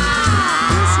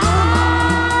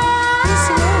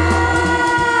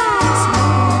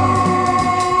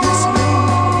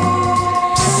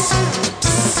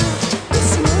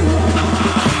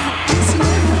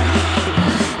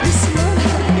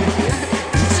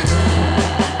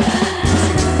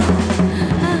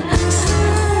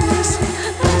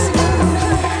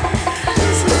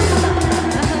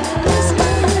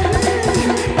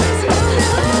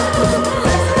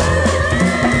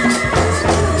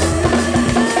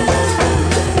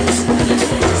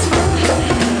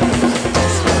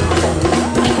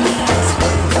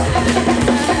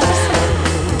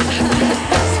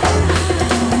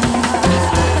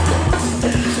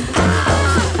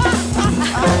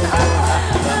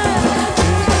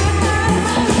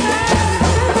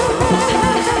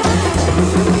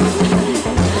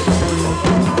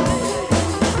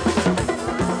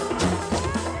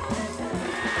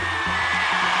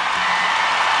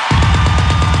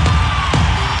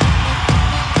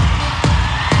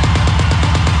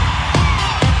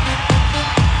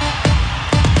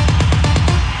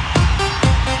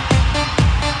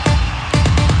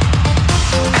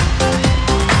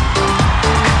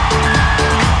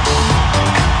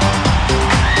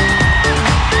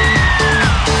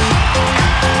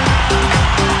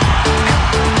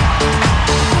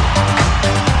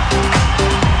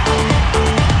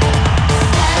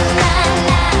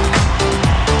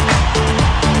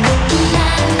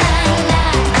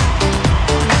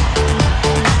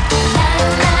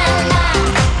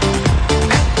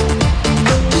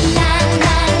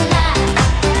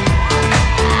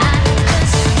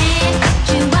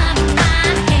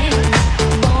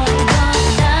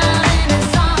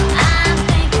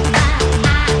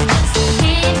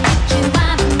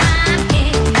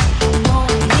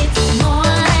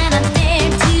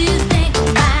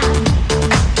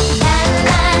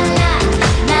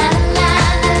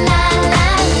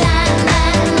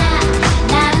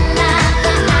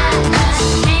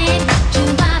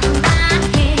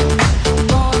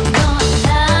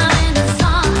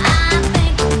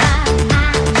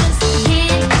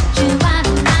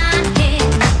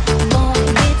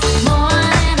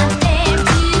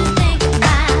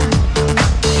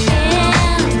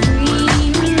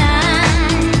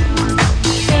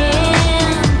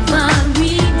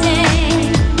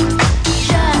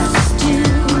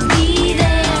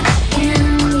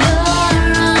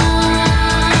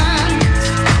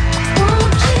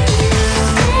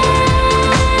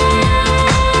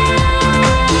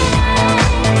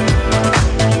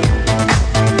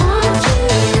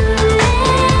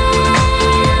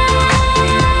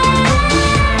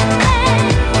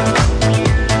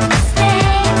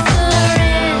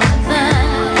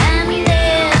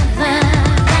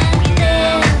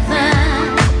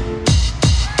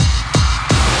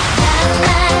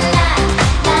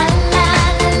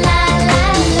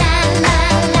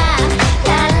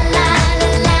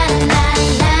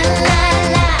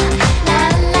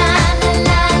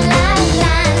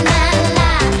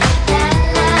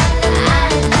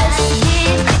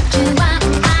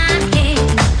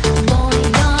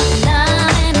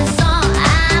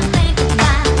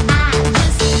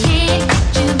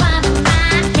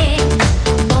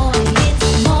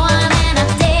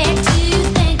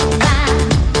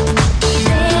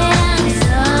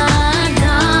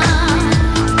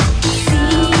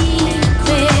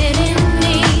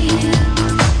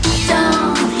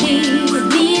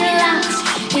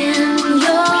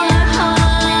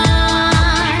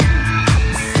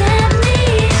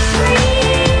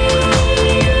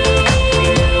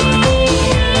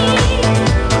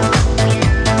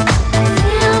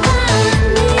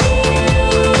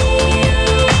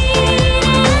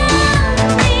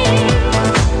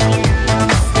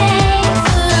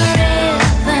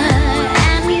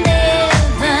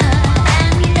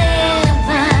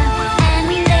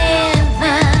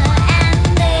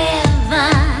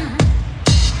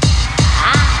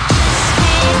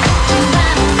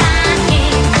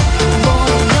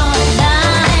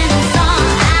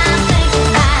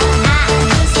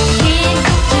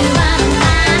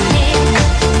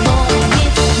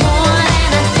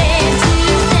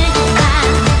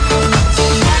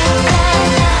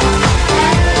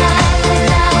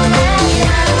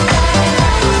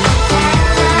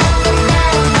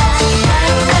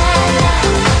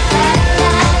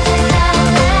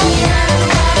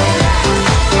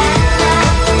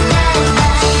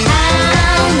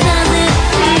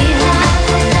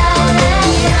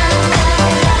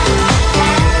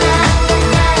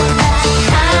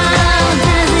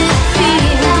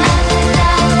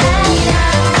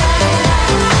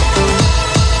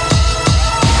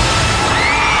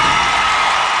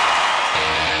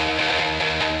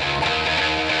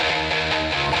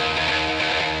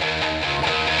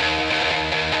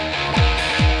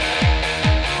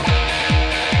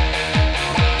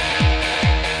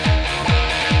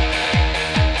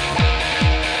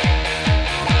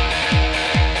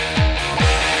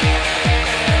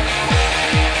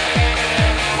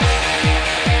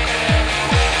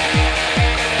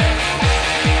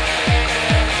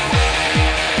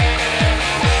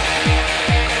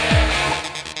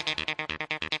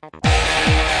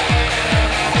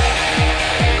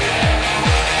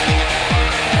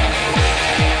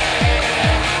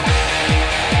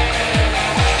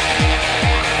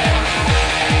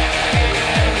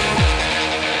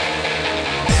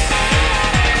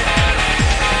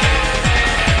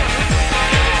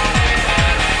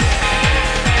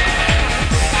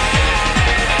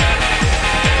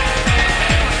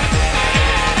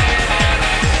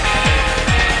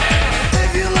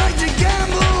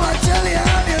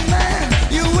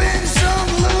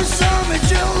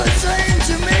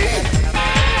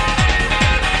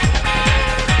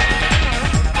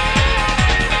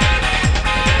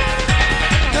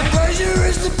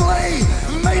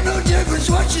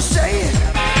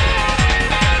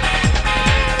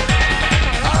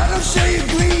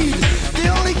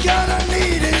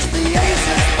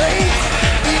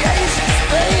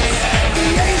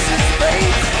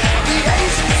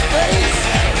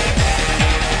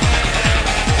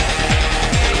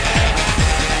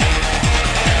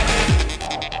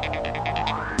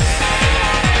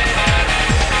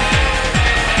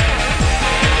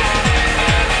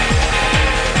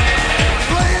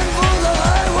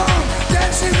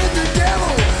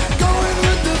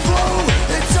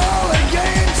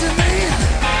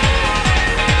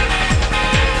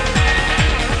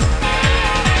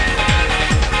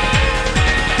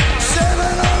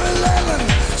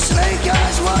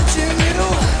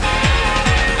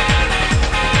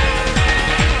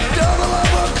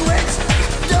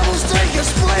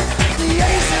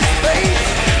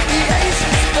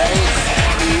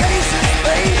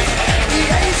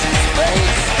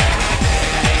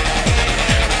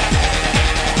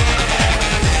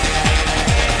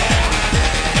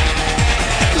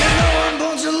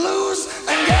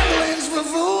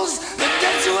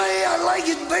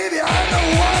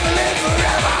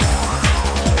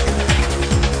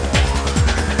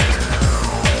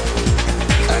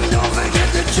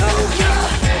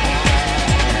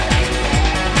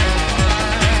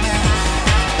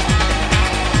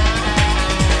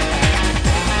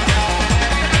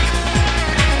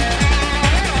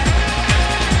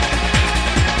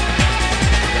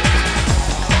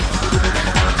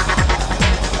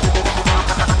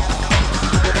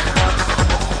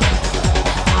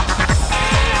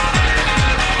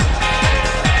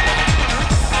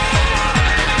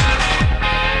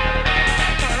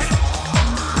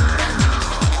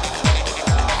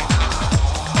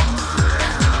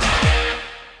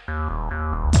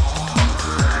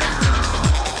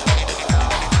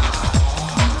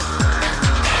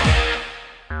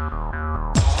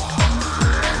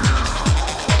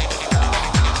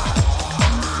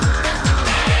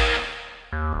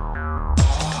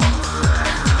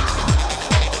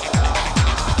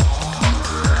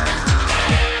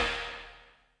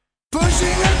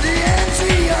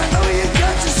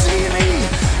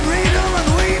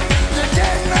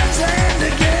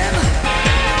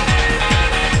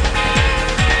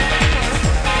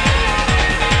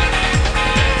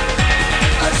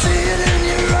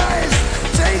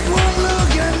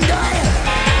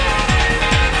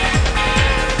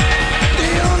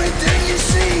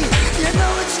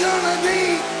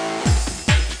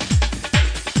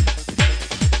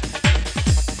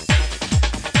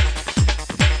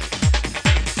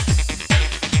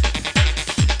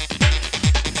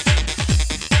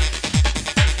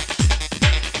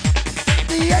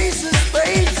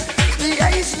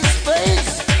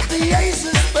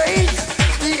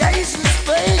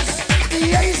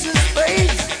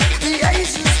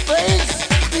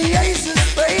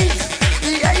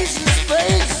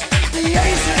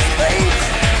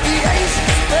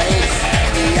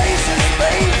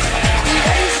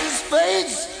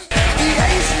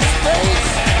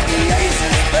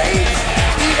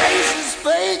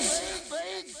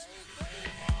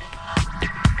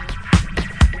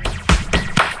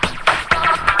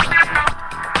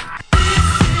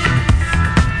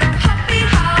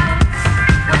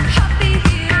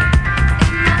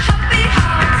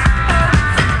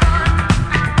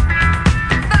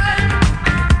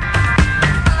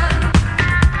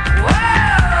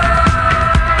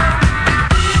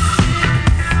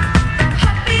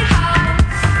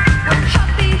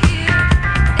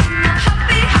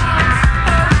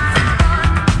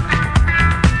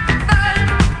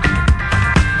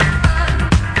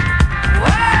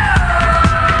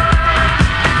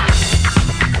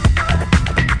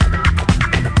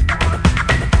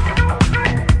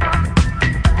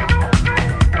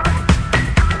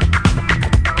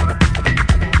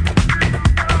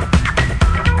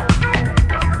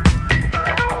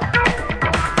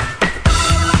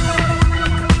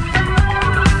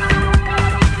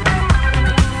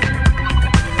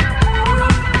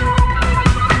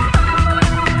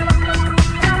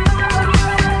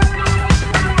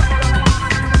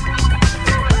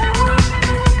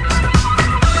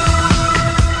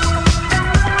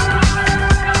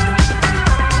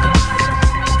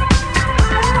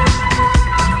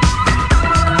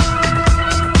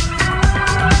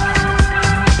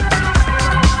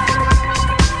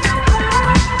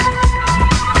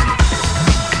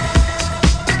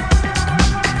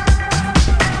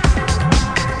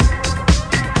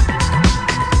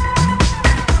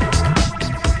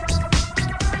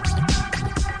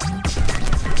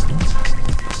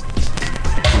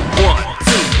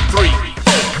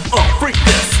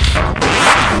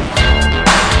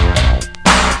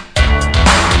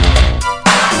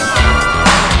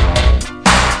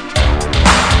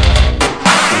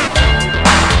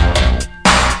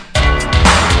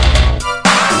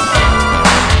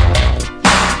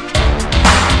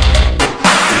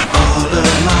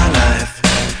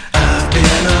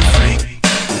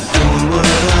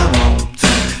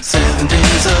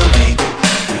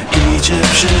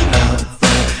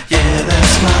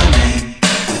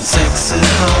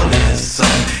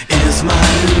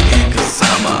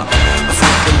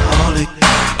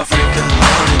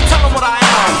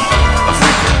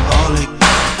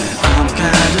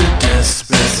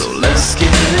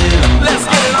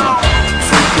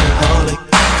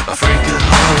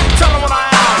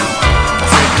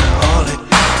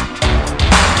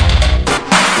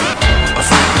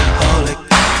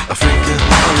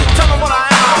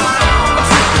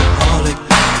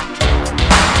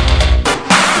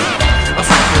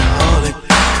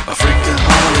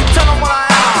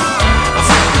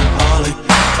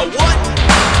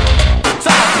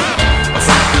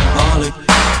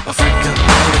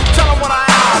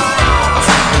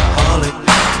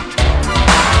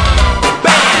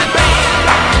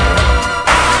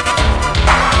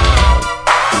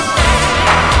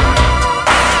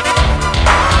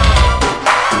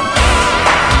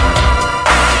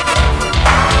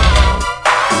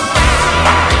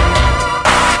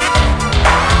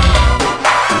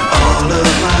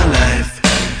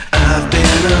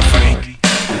 been a freak,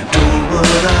 doing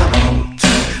what I want to,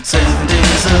 7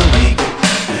 days a week.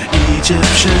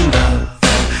 Egyptian lover,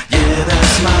 yeah,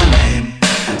 that's my name.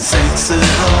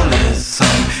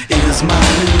 Sexaholism is my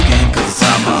new game, 'cause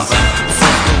I'm a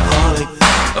freakaholic,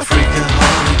 a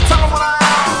freakaholic. Tell 'em what I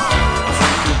am, a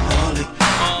freakaholic.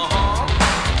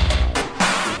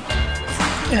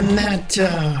 And that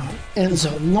ends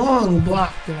a long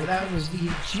block there. That was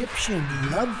the Egyptian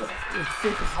Lover with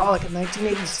Freakaholic, a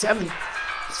 1987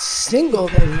 single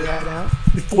that he had out.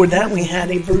 Before that, we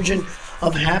had a version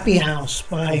of Happy House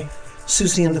by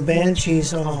Susie and the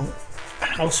Banshees.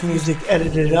 House music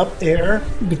edited up there.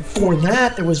 Before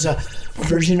that, there was a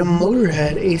version of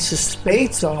Motorhead, Ace of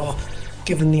Spades, all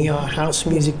given the house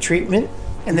music treatment.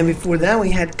 And then before that,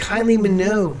 we had Kylie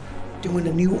Minogue doing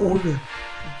a New Order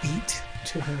beat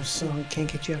to her song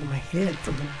Can't Get You Out of My Head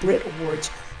from the Brit Awards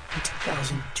in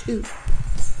 2002.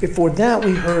 Before that,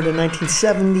 we heard a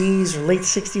 1970s or late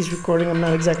 60s recording, I'm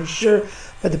not exactly sure,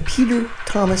 by the Peter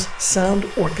Thomas Sound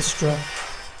Orchestra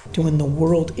doing The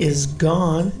World Is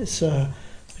Gone. It's like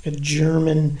a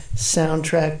German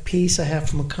soundtrack piece I have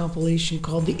from a compilation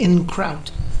called The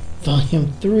Inkraut,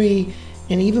 Volume 3.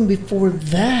 And even before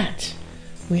that,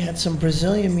 we had some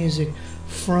Brazilian music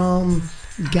from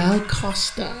Gal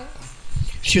Costa.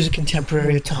 She was a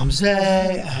contemporary of Tom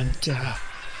Zé and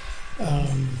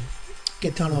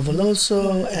Gaetano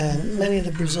Veloso and many of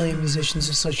the Brazilian musicians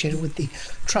associated with the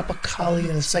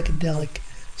Tropicalia psychedelic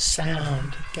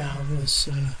sound. Gal was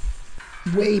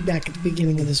way back at the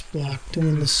beginning of this block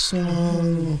doing the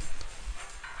song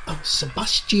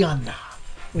Sebastiana,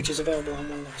 which is available on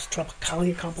one of those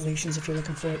Tropicalia compilations if you're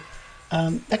looking for it.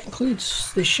 That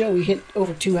concludes the show. We hit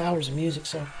over 2 hours of music,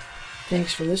 so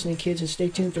thanks for listening, kids, and stay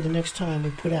tuned for the next time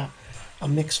we put out a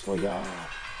mix for y'all.